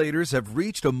 Regulators have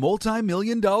reached a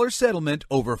multi-million-dollar settlement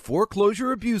over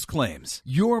foreclosure abuse claims.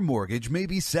 Your mortgage may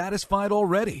be satisfied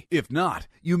already. If not,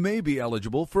 you may be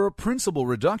eligible for a principal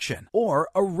reduction or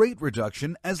a rate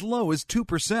reduction as low as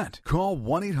 2%. Call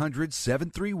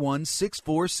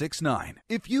 1-800-731-6469.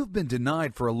 If you've been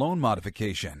denied for a loan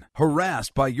modification,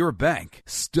 harassed by your bank,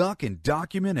 stuck in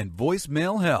document and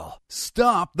voicemail hell,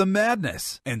 stop the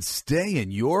madness and stay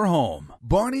in your home.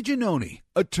 Barney Giannone,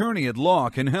 attorney at law,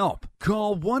 can help.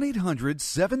 Call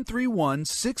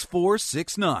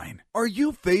 1-800-731-6469. Are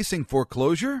you facing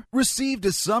foreclosure, received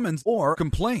a summons or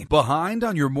complaint, behind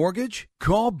on your mortgage?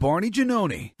 Call Barney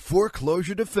Giannone,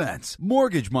 Foreclosure Defense,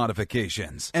 Mortgage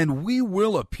Modifications, and we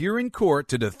will appear in court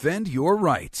to defend your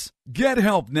rights. Get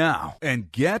help now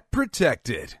and get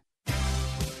protected.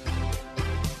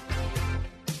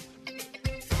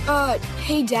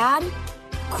 Hey, Dad?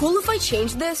 Cool if I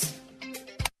change this?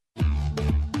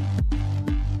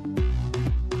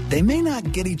 They may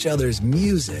not get each other's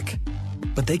music,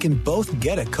 but they can both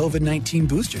get a COVID-19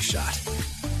 booster shot.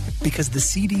 Because the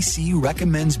CDC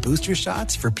recommends booster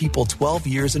shots for people 12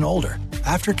 years and older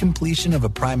after completion of a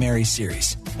primary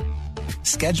series.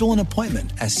 Schedule an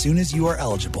appointment as soon as you are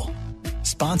eligible.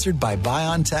 Sponsored by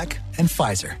BioNTech and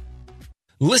Pfizer.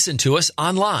 Listen to us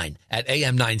online at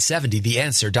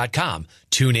am970theanswer.com.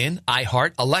 Tune in,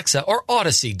 iHeart, Alexa, or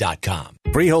Odyssey.com.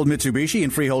 Freehold Mitsubishi in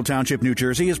Freehold Township, New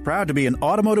Jersey is proud to be an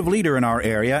automotive leader in our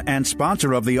area and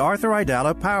sponsor of the Arthur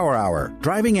Aidala Power Hour.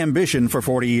 Driving ambition for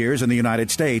 40 years in the United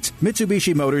States,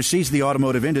 Mitsubishi Motors sees the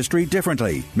automotive industry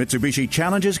differently. Mitsubishi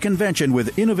challenges convention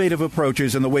with innovative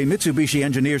approaches in the way Mitsubishi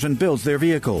engineers and builds their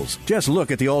vehicles. Just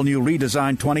look at the all-new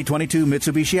redesigned 2022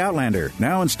 Mitsubishi Outlander,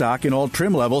 now in stock in all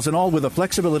trim levels and all with the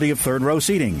flexibility of third-row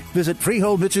seating. Visit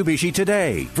Freehold Mitsubishi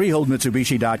today,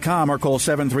 freeholdmitsubishi.com, or call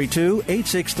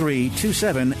 732-863-2788.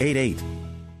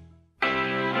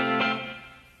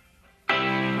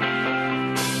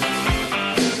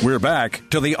 We're back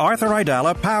to the Arthur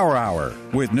Aidala Power Hour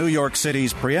with New York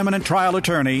City's preeminent trial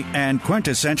attorney and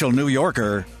quintessential New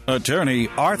Yorker, attorney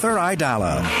Arthur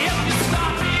Aidala.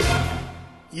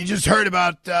 You just heard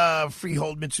about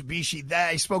Freehold Mitsubishi.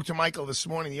 I spoke to Michael this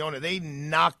morning, the owner. They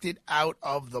knocked it out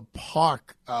of the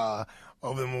park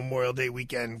over the Memorial Day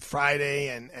weekend, Friday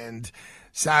and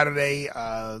Saturday.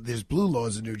 There's blue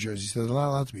laws in New Jersey, so they're not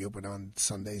allowed to be open on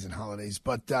Sundays and holidays.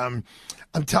 But I'm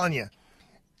telling you,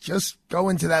 just go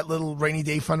into that little rainy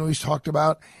day fund we always talked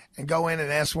about and go in and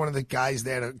ask one of the guys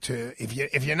there to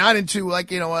if you're not into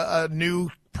a new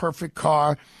perfect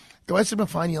car, go ask them to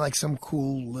find you like some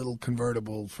cool little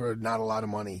convertible for not a lot of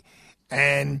money,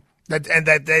 and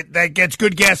that gets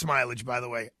good gas mileage. By the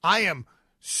way, I am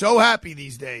so happy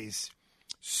these days,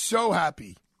 so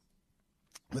happy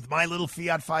with my little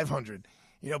Fiat 500.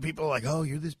 People are like, "Oh,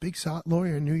 you're this big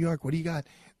lawyer in New York. What do you got?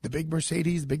 The big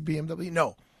Mercedes, the big BMW?"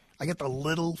 No, I get the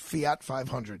little Fiat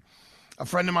 500. A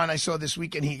friend of mine I saw this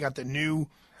weekend, he got the new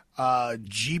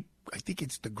Jeep. I think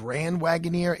it's the Grand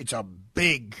Wagoneer. It's a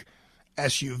big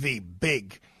SUV,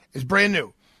 big. It's brand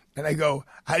new. And I go,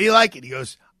 how do you like it? He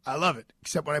goes, I love it,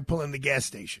 except when I pull in the gas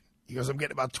station. He goes, I'm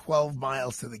getting about 12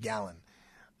 miles to the gallon.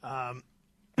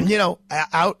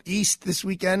 Out east this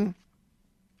weekend,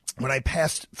 when I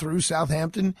passed through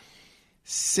Southampton,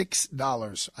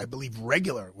 $6. I believe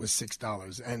regular was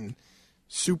 $6, and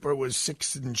super was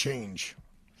 $6 and change.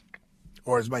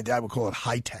 Or as my dad would call it,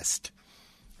 high test.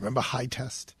 Remember high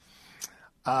test?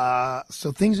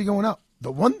 So things are going up.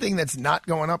 The one thing that's not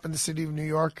going up in the city of New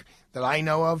York that I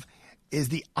know of is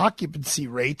the occupancy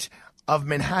rate of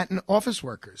Manhattan office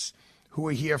workers who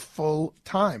are here full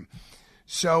time.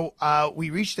 So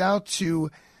we reached out to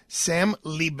Sam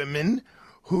Lieberman,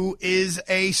 who is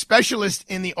a specialist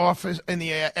in the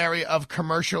area of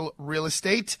commercial real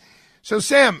estate. So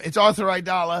Sam, it's Arthur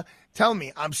Aidala. Tell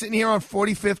me, I'm sitting here on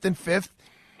 45th and 5th.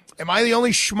 Am I the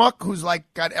only schmuck who's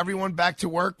got everyone back to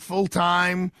work full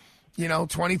time,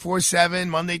 24/7,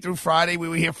 Monday through Friday? We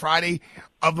were here Friday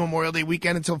of Memorial Day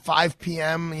weekend until 5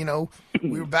 p.m.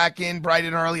 We were back in bright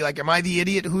and early. Am I the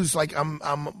idiot who's I'm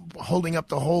holding up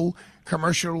the whole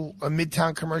commercial,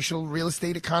 midtown commercial real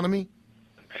estate economy?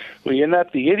 Well, you're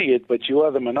not the idiot, but you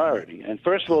are the minority. And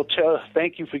first of all,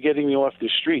 thank you for getting me off the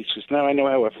streets, because now I know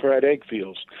how a fried egg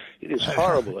feels. It is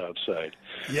horrible outside.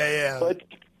 Yeah.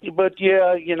 But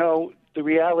yeah, the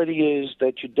reality is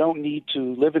that you don't need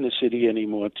to live in a city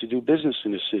anymore to do business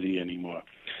in a city anymore.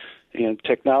 And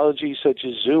technology such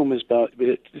as Zoom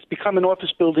it's become an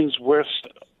office building's worst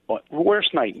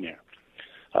nightmare.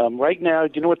 Right now,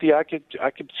 do you know what the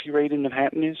occupancy rate in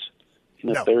Manhattan is?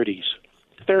 In the 30s.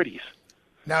 30s.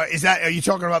 Now, are you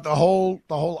talking about the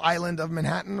whole island of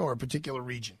Manhattan or a particular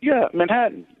region? Yeah,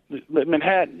 Manhattan,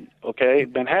 okay?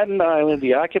 Manhattan Island,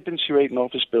 the occupancy rate in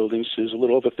office buildings is a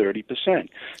little over 30%.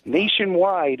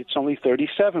 Nationwide, it's only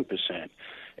 37%.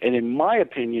 And in my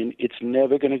opinion, it's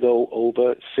never going to go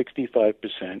over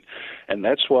 65%. And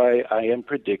that's why I am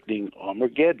predicting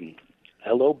Armageddon.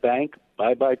 Hello, bank,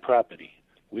 bye-bye property.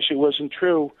 Wish it wasn't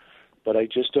true, but I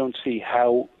just don't see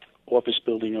how office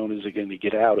building owners are going to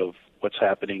get out of what's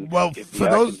happening if the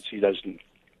occupancy doesn't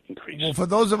increase. Well, for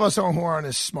those of us who aren't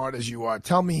as smart as you are,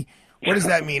 tell me, what does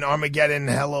that mean? Armageddon,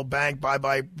 hello, bank,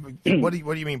 bye-bye. What do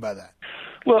you mean by that?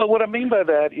 Well, what I mean by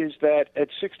that is that at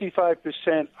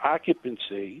 65%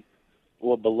 occupancy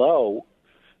or below,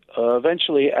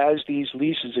 eventually as these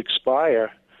leases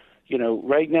expire,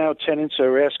 right now tenants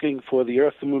are asking for the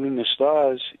earth, the moon, and the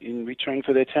stars in return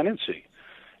for their tenancy.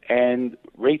 And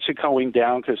rates are going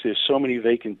down because there's so many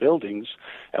vacant buildings.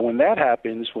 And when that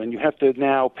happens, when you have to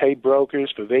now pay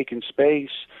brokers for vacant space,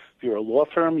 if you're a law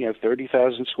firm, you have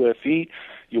 30,000 square feet,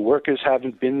 your workers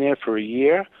haven't been there for a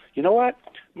year, you know what?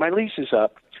 My lease is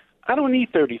up. I don't need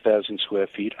 30,000 square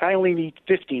feet. I only need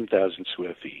 15,000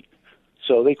 square feet.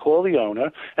 So they call the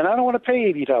owner, and I don't want to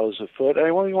pay $80 a foot. I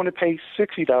only want to pay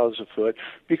 $60 a foot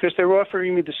because they're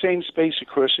offering me the same space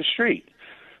across the street.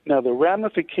 Now, the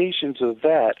ramifications of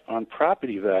that on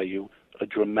property value are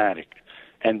dramatic.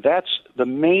 And that's the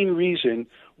main reason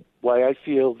why I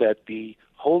feel that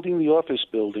holding the office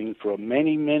building for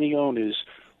many, many owners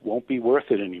won't be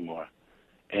worth it anymore.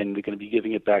 And they're going to be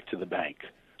giving it back to the bank.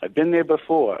 I've been there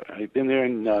before. I've been there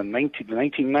in the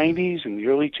 1990s and the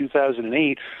early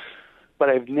 2008. But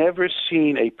I've never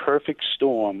seen a perfect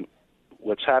storm,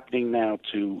 what's happening now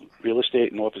to real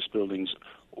estate and office buildings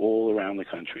all around the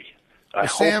country. I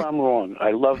hope I'm wrong.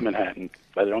 I love Manhattan,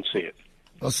 but I don't see it.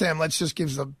 Well, Sam, let's just give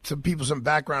some people some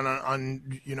background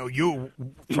on you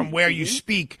from where you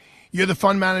speak. You're the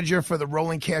fund manager for the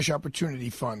Rolling Cash Opportunity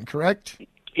Fund, correct?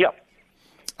 Yep.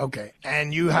 Okay,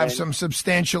 and you have some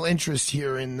substantial interest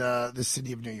here in the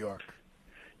city of New York.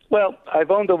 Well,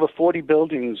 I've owned over 40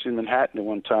 buildings in Manhattan at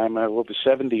one time. I have over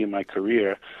 70 in my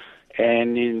career.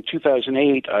 And in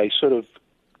 2008, I sort of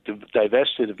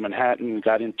divested of Manhattan and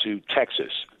got into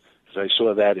Texas, because I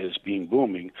saw that as being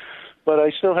booming. But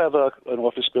I still have an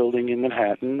office building in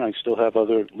Manhattan. I still have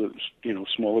other,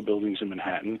 smaller buildings in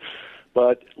Manhattan.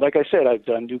 But like I said, I've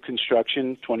done new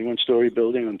construction, 21-story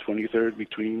building on 23rd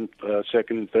between 2nd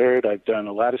and 3rd. I've done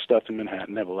a lot of stuff in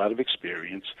Manhattan. I have a lot of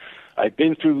experience. I've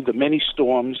been through the many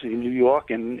storms in New York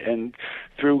and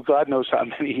through God knows how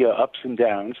many ups and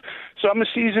downs. So I'm a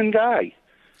seasoned guy.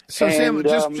 So, Sam,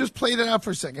 just play that out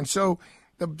for a second. So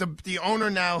the owner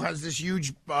now has this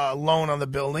huge loan on the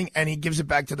building, and he gives it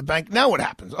back to the bank. Now what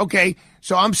happens? Okay,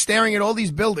 so I'm staring at all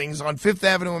these buildings on Fifth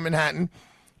Avenue in Manhattan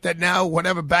that now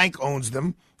whatever bank owns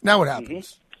them. Now what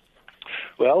happens?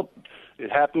 Mm-hmm. Well,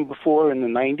 it happened before in the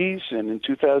 90s, and in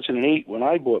 2008 when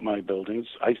I bought my buildings.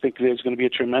 I think there's going to be a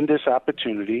tremendous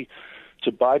opportunity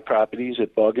to buy properties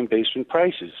at bargain basement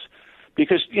prices.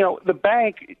 Because, the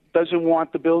bank doesn't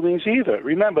want the buildings either.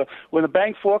 Remember, when the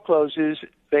bank forecloses,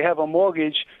 they have a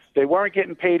mortgage. They weren't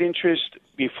getting paid interest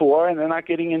before, and they're not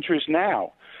getting interest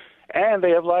now. And they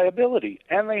have liability,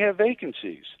 and they have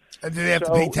vacancies. And do they have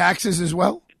to pay taxes as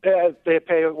well? They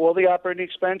pay all the operating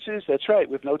expenses. That's right,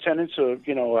 with no tenants or,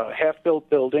 a half-built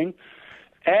building.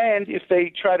 And if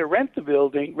they try to rent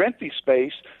the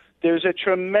space, there's a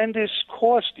tremendous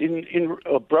cost in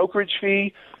a brokerage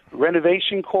fee,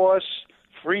 renovation costs,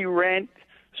 free rent,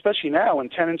 especially now when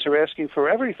tenants are asking for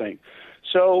everything.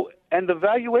 So, and the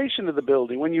valuation of the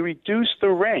building, when you reduce the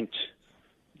rent,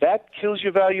 that kills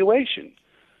your valuation.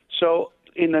 So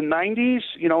in the 90s,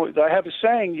 I have a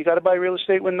saying, you got to buy real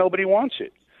estate when nobody wants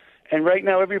it. And right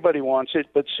now everybody wants it,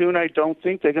 but soon I don't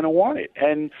think they're going to want it.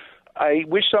 And I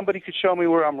wish somebody could show me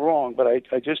where I'm wrong, but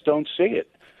I just don't see it.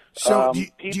 So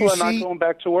people are not going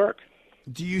back to work.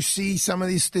 Do you see some of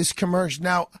this commercial?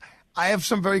 Now, I have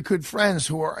some very good friends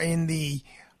who are in the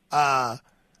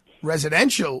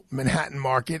residential Manhattan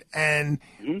market, and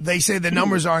they say the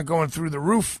numbers aren't going through the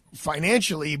roof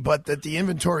financially, but that the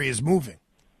inventory is moving.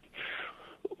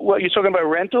 Well, you're talking about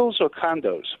rentals or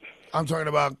condos? I'm talking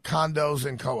about condos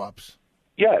and co-ops.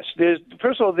 Yes.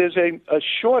 First of all, there's a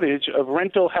shortage of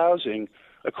rental housing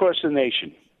across the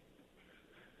nation.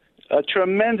 A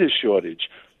tremendous shortage.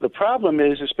 The problem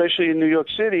is, especially in New York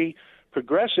City,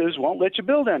 progressives won't let you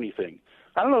build anything.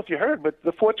 I don't know if you heard, but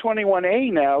the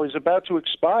 421A now is about to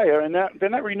expire, and they're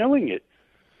not renewing it.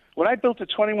 When I built a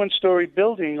 21-story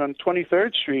building on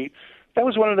 23rd Street, that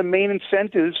was one of the main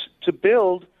incentives to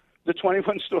build the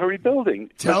 21-story building.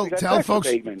 Tell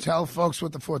folks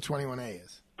what the 421A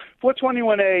is.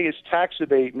 421A is tax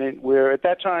abatement, where at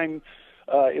that time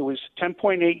it was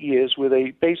 10.8 years, where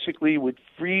they basically would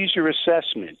freeze your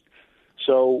assessment.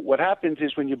 So what happens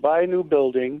is when you buy a new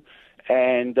building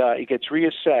and it gets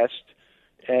reassessed,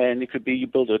 and it could be you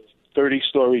build a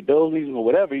 30-story building or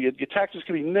whatever, your taxes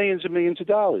could be millions and millions of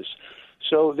dollars.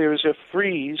 So there's a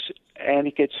freeze, and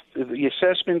the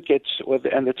assessment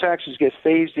and the taxes get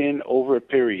phased in over a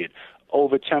period,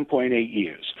 over 10.8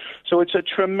 years. So it's a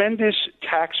tremendous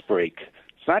tax break.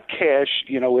 It's not cash,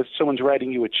 if someone's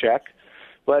writing you a check,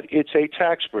 but it's a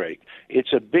tax break.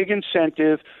 It's a big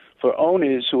incentive for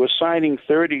owners who are signing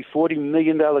 $30, $40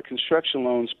 million construction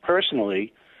loans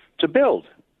personally to build.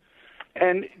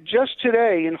 And just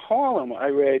today in Harlem, I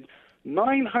read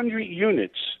 900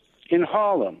 units in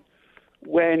Harlem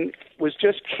when was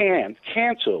just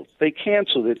canceled. They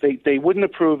canceled it. They wouldn't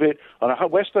approve it on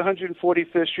West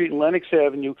 145th Street and Lenox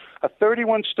Avenue, a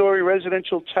 31-story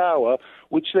residential tower,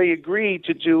 which they agreed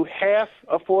to do half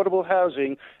affordable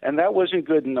housing, and that wasn't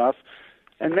good enough.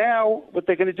 And now what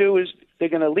they're going to do is they're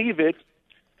going to leave it,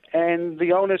 and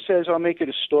the owner says, I'll make it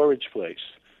a storage place.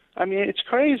 I mean, it's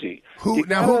crazy. Who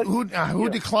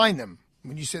declined them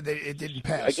when you said that it didn't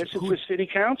pass? I guess it's the city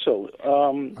council.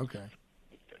 Okay.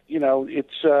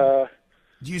 It's...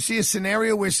 Do you see a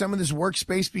scenario where some of this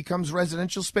workspace becomes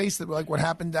residential space, that like what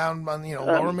happened down on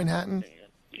Lower Manhattan?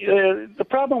 The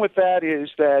problem with that is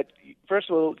that, first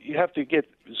of all, you have to get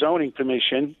zoning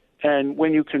permission, and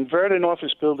when you convert an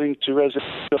office building to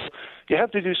residential, you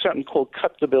have to do something called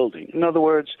cut the building. In other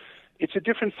words, it's a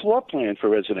different floor plan for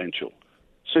residential.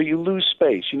 So you lose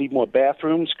space. You need more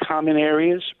bathrooms, common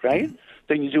areas, right,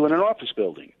 than you do in an office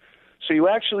building. So you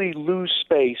actually lose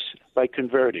space by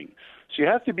converting. So you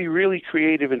have to be really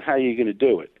creative in how you're going to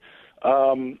do it.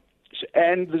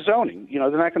 And the zoning, they're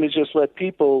not going to just let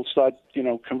people start,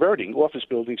 converting office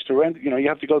buildings to rent. You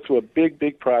have to go through a big,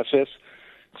 big process.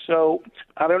 So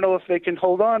I don't know if they can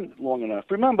hold on long enough.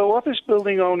 Remember, office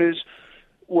building owners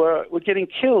were getting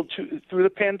killed through the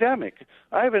pandemic.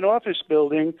 I have an office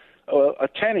building, a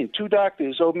tenant, 2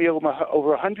 doctors owed me over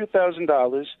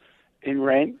 $100,000 in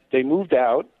rent. They moved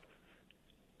out.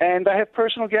 And I have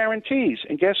personal guarantees.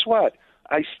 And guess what?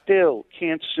 I still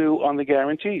can't sue on the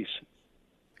guarantees.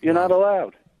 You're not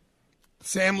allowed.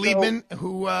 Sam Liebman,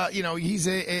 who, he's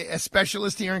a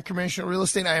specialist here in commercial real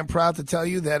estate. I am proud to tell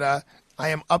you that I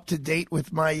am up to date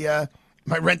with my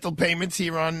my rental payments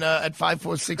here on at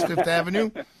 546 Fifth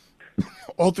Avenue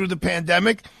all through the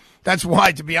pandemic. That's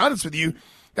why, to be honest with you,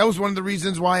 that was one of the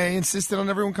reasons why I insisted on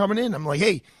everyone coming in. I'm like,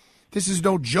 hey, this is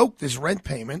no joke, this rent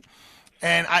payment.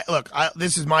 And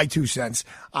this is my 2 cents.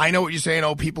 I know what you're saying.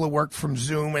 Oh, people who work from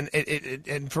Zoom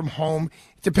and from home.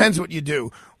 It depends what you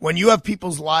do. When you have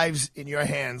people's lives in your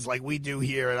hands, like we do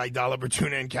here at Aidala,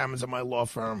 Bertuna and Cameron's at my law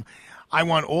firm, I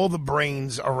want all the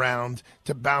brains around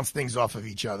to bounce things off of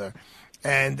each other.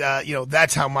 And,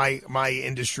 that's how my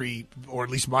industry, or at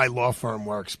least my law firm,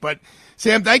 works. But,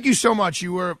 Sam, thank you so much.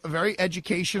 You were very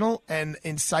educational and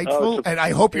insightful, and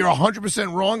I hope you're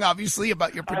 100% wrong, obviously,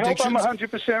 about your predictions. I hope I'm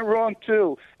 100% wrong,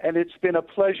 too. And it's been a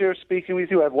pleasure speaking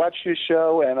with you. I've watched your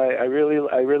show, and I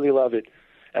really love it.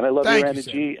 And I love your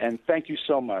energy, and thank you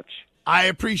so much. I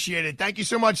appreciate it. Thank you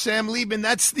so much, Sam Liebman.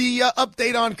 That's the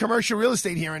update on commercial real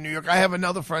estate here in New York. I have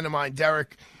another friend of mine,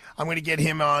 Derek. I'm going to get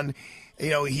him on.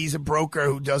 He's a broker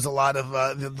who does a lot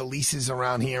of the leases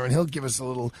around here, and he'll give us a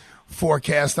little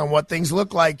forecast on what things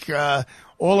look like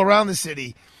all around the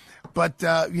city. But,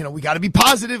 we got to be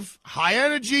positive, high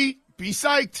energy, be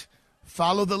psyched.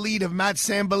 Follow the lead of Matt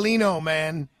Sambolino,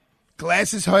 man.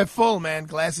 Glass is half full, man.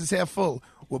 Glass is half full.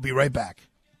 We'll be right back.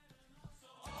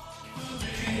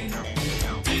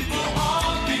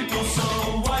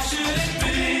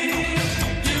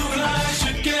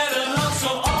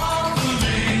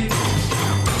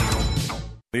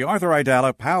 The Arthur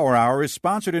Aidala Power Hour is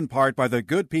sponsored in part by the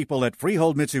good people at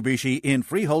Freehold Mitsubishi in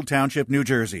Freehold Township, New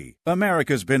Jersey.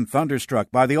 America's been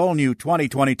thunderstruck by the all-new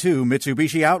 2022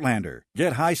 Mitsubishi Outlander.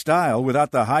 Get high style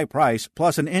without the high price,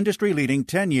 plus an industry-leading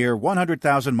 10-year,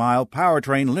 100,000-mile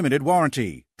powertrain limited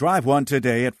warranty. Drive one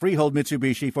today at Freehold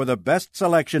Mitsubishi for the best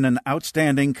selection and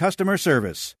outstanding customer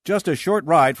service. Just a short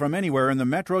ride from anywhere in the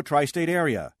metro tri-state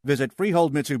area. Visit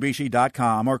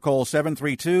freeholdmitsubishi.com or call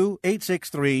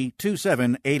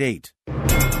 732-863-2788.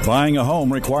 Buying a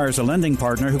home requires a lending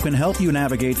partner who can help you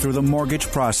navigate through the mortgage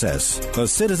process. A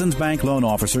Citizens Bank loan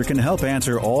officer can help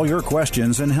answer all your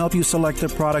questions and help you select the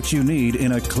products you need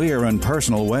in a clear and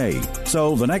personal way.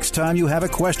 So the next time you have a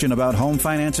question about home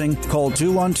financing, call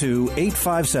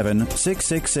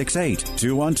 212-857-6668.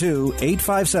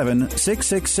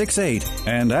 212-857-6668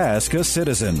 and ask a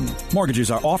citizen.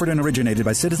 Mortgages are offered and originated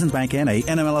by Citizens Bank N.A.,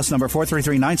 NMLS number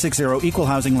 433960, Equal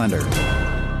Housing Lender.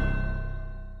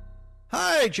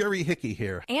 Hi, Jerry Hickey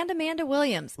here. And Amanda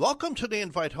Williams. Welcome to the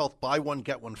Invite Health Buy One,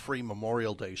 Get One Free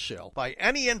Memorial Day sale. Buy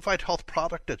any Invite Health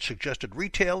product at suggested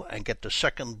retail and get the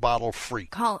second bottle free.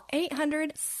 Call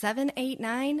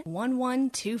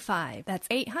 800-789-1125. That's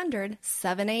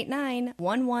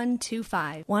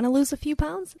 800-789-1125. Want to lose a few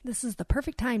pounds? This is the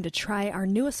perfect time to try our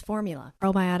newest formula,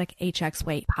 Probiotic HX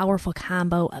Weight. Powerful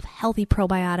combo of healthy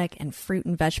probiotic and fruit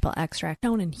and vegetable extract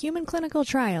shown in human clinical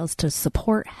trials to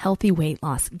support healthy weight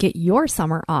loss. Get your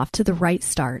summer off to the right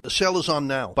start. The sale is on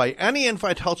now. Buy any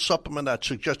Invite Health supplement at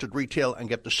suggested retail and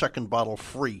get the second bottle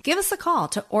free. Give us a call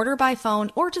to order by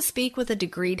phone or to speak with a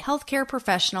degreed healthcare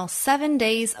professional 7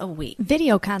 days a week.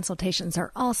 Video consultations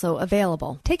are also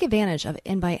available. Take advantage of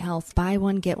Invite Health's Buy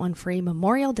One, Get One Free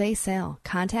Memorial Day sale.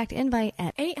 Contact Invite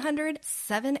at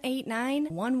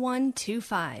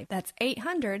 800-789-1125. That's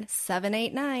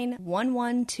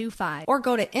 800-789-1125. Or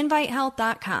go to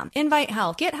invitehealth.com. Invite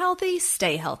Health. Get healthy,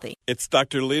 stay healthy. It's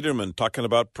Dr. Lederman talking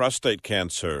about prostate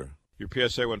cancer. Your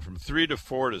PSA went from 3 to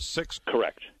 4 to 6.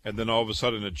 Correct. And then all of a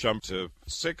sudden it jumped to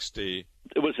 60.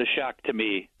 It was a shock to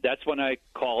me. That's when I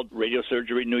called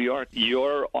Radiosurgery New York.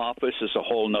 Your office is a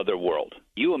whole nother world.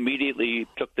 You immediately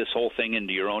took this whole thing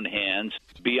into your own hands,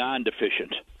 beyond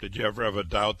efficient. Did you ever have a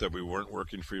doubt that we weren't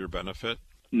working for your benefit?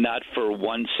 Not for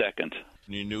 1 second.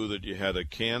 And you knew that you had a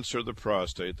cancer of the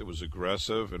prostate that was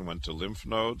aggressive and went to lymph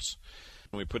nodes.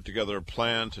 And we put together a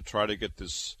plan to try to get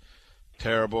this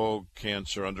terrible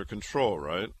cancer under control,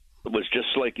 right? It was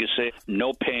just like you say,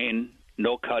 no pain,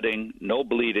 no cutting, no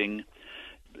bleeding.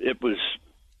 It was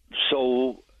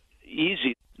so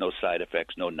easy. No side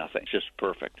effects, no nothing. Just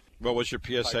perfect. What was your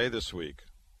PSA this week?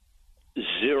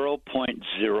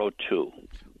 0.02.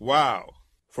 Wow.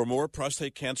 For more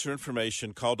prostate cancer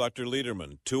information, call Dr.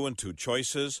 Lederman. 212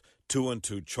 Choices,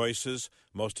 212 Choices.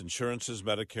 Most insurances,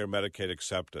 Medicare, Medicaid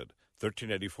accepted.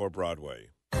 1384 Broadway.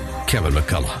 Kevin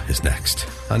McCullough is next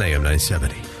on AM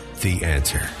 970. The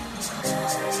Answer.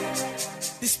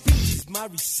 This speech is my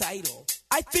recital.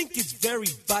 I think it's very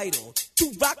vital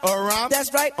to rock around.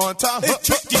 That's right. On time. It's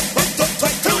tricky.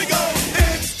 Here we go.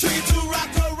 It's tricky to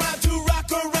rock around. To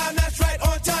rock around. That's right.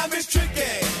 On time. It's tricky.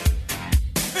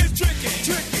 It's tricky.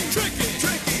 Tricky. Tricky.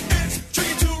 Tricky. It's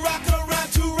tricky to rock around.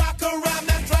 To rock around.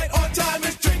 That's right. On time.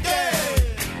 It's tricky.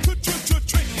 Tricky.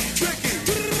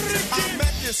 I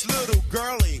met this little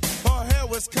girlie. Her hair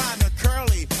was kind of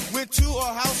curly. Went to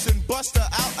her house and bust her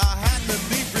out. I had to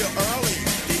leave real early.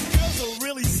 These girls are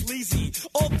really sleazy.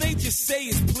 All they just say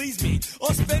is please me.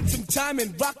 Or spend some time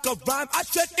and rock a rhyme. I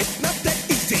said it's not that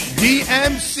easy.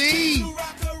 DMC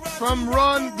from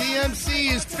Run.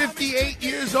 DMC is 58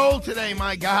 years old today.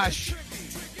 My gosh.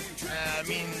 I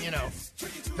mean, you know,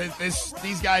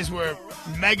 these guys were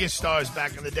mega stars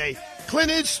back in the day.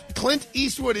 Clint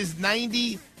Eastwood is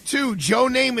 90 2, Joe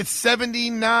Namath,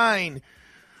 79.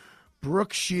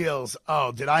 Brooke Shields.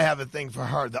 Oh, did I have a thing for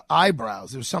her? The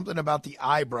eyebrows. There was something about the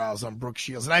eyebrows on Brooke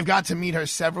Shields. And I've got to meet her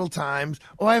several times.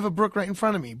 Oh, I have a Brooke right in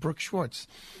front of me, Brooke Schwartz.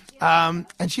 And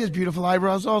she has beautiful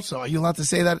eyebrows also. Are you allowed to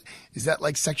say that? Is that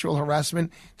like sexual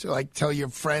harassment to like tell your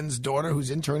friend's daughter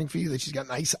who's interning for you that she's got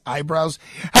nice eyebrows?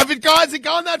 Has it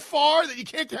gone that far that you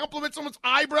can't compliment someone's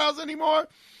eyebrows anymore?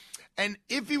 And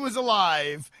if he was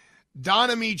alive, Don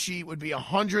Amici would be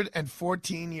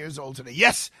 114 years old today.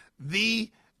 Yes, the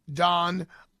Don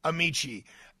Amici.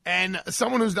 And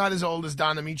someone who's not as old as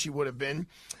Don Amici would have been,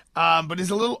 but is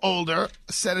a little older,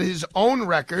 set his own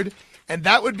record, and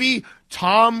that would be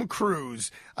Tom Cruise.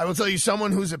 I will tell you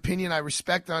someone whose opinion I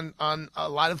respect on a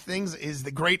lot of things is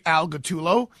the great Al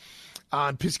Gattullo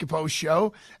on Piscopo's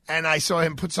show, and I saw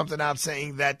him put something out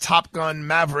saying that Top Gun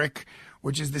Maverick,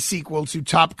 which is the sequel to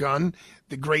Top Gun,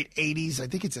 the great 80s, I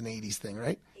think it's an 80s thing,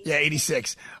 right? Yeah,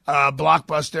 86,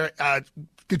 blockbuster.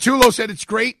 Gattullo said it's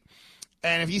great,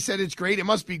 and if he said it's great, it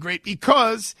must be great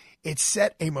because it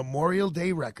set a Memorial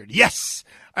Day record. Yes,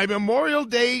 a Memorial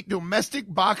Day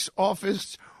domestic box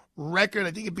office record.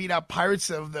 I think it beat out Pirates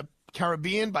of the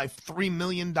Caribbean by $3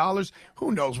 million.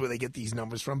 Who knows where they get these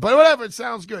numbers from? But whatever, it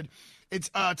sounds good. It's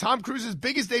Tom Cruise's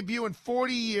biggest debut in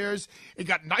 40 years. It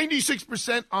got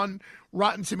 96% on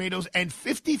Rotten Tomatoes, and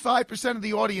 55% of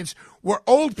the audience were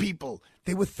old people.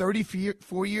 They were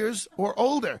 34 years or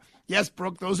older. Yes,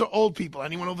 Brooke, those are old people,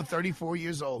 anyone over 34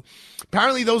 years old.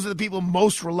 Apparently, those are the people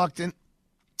most reluctant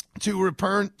to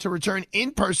return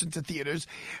in person to theaters.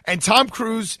 And Tom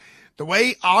Cruise, the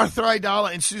way Arthur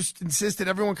Aidala insisted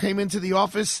everyone came into the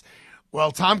office,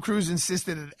 well, Tom Cruise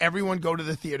insisted that everyone go to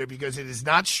the theater because it is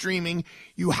not streaming.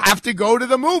 You have to go to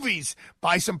the movies.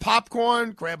 Buy some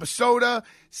popcorn, grab a soda,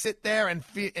 sit there and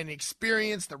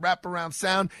experience the wraparound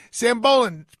sound. Sam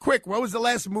Boland, quick, what was the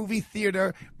last movie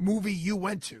you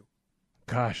went to?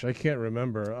 Gosh, I can't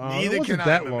remember. Neither it wasn't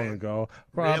that long ago.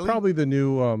 Really? Probably the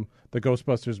new the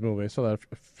Ghostbusters movie. I saw that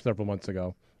several months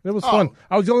ago. It was fun.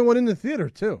 I was the only one in the theater,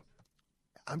 too.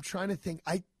 I'm trying to think.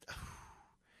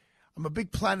 I'm a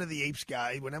big Planet of the Apes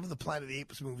guy. Whenever the Planet of the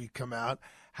Apes movie come out,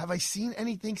 have I seen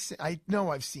anything? I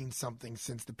know I've seen something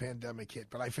since the pandemic hit,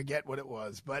 but I forget what it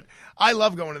was. But I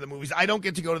love going to the movies. I don't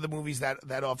get to go to the movies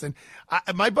that often.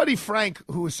 My buddy Frank,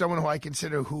 who is someone who I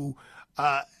consider who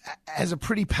has a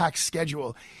pretty packed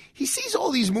schedule, he sees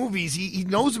all these movies. He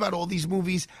knows about all these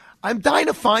movies. I'm dying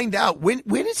to find out when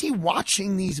is he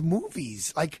watching these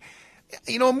movies? Like,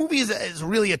 you know, a movie is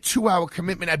really a 2-hour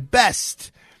commitment at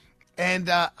best. And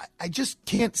I just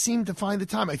can't seem to find the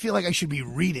time. I feel like I should be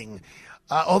reading.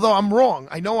 Although I'm wrong.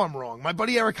 I know I'm wrong. My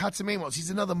buddy Eric Hatzimemos, he's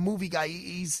another movie guy.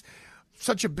 He's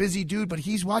such a busy dude, but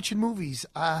he's watching movies.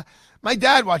 My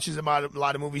dad watches a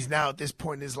lot of movies now at this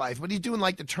point in his life, but he's doing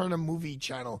like the Turner Movie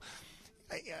Channel.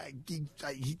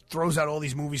 He throws out all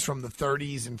these movies from the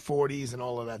 30s and 40s and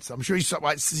all of that stuff. I'm sure he's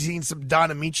seen some Don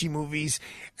Amici movies,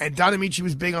 and Don Amici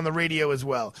was big on the radio as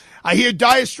well. I hear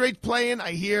Dire Straits playing.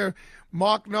 I hear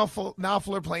Mark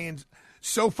Knopfler playing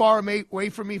So Far Away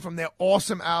From Me from their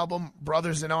awesome album,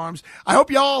 Brothers in Arms. I hope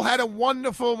you all had a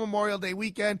wonderful Memorial Day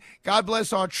weekend. God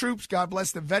bless our troops. God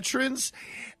bless the veterans.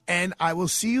 And I will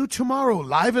see you tomorrow,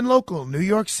 live and local, New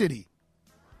York City.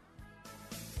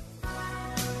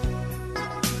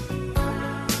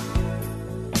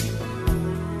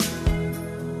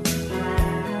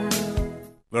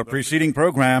 The preceding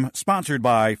program sponsored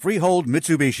by Freehold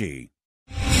Mitsubishi.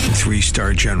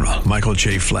 3-star General Michael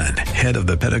J. Flynn, head of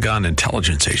the Pentagon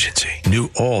Intelligence Agency, knew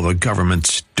all the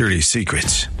government's dirty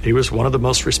secrets. He was one of the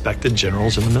most respected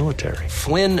generals in the military.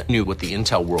 Flynn knew what the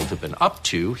intel world had been up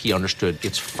to. He understood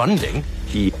its funding.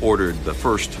 He ordered the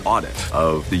first audit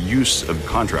of the use of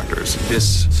contractors.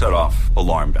 This set off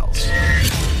alarm bells.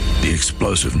 The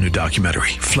explosive new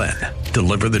documentary, Flynn,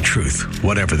 Deliver the Truth,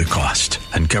 Whatever the Cost,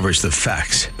 uncovers the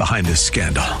facts behind this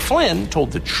scandal. Flynn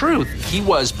told the truth. He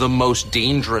was the most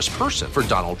dangerous person for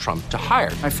Donald Trump to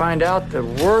hire. I find out the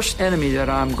worst enemy that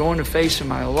I'm going to face in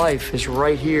my life is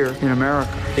right here in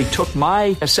America. They took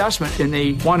my assessment and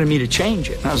they wanted me to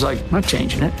change it. And I was like, I'm not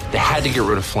changing it. They had to get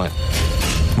rid of Flynn.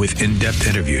 With in-depth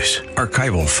interviews,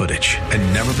 archival footage,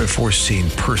 and never-before-seen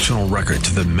personal records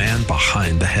of the man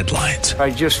behind the headlines.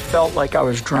 I just felt like I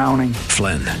was drowning.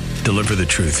 Flynn, Deliver the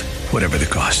Truth, Whatever the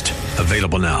Cost.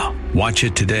 Available now. Watch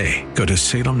it today. Go to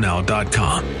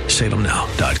salemnow.com.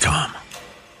 salemnow.com.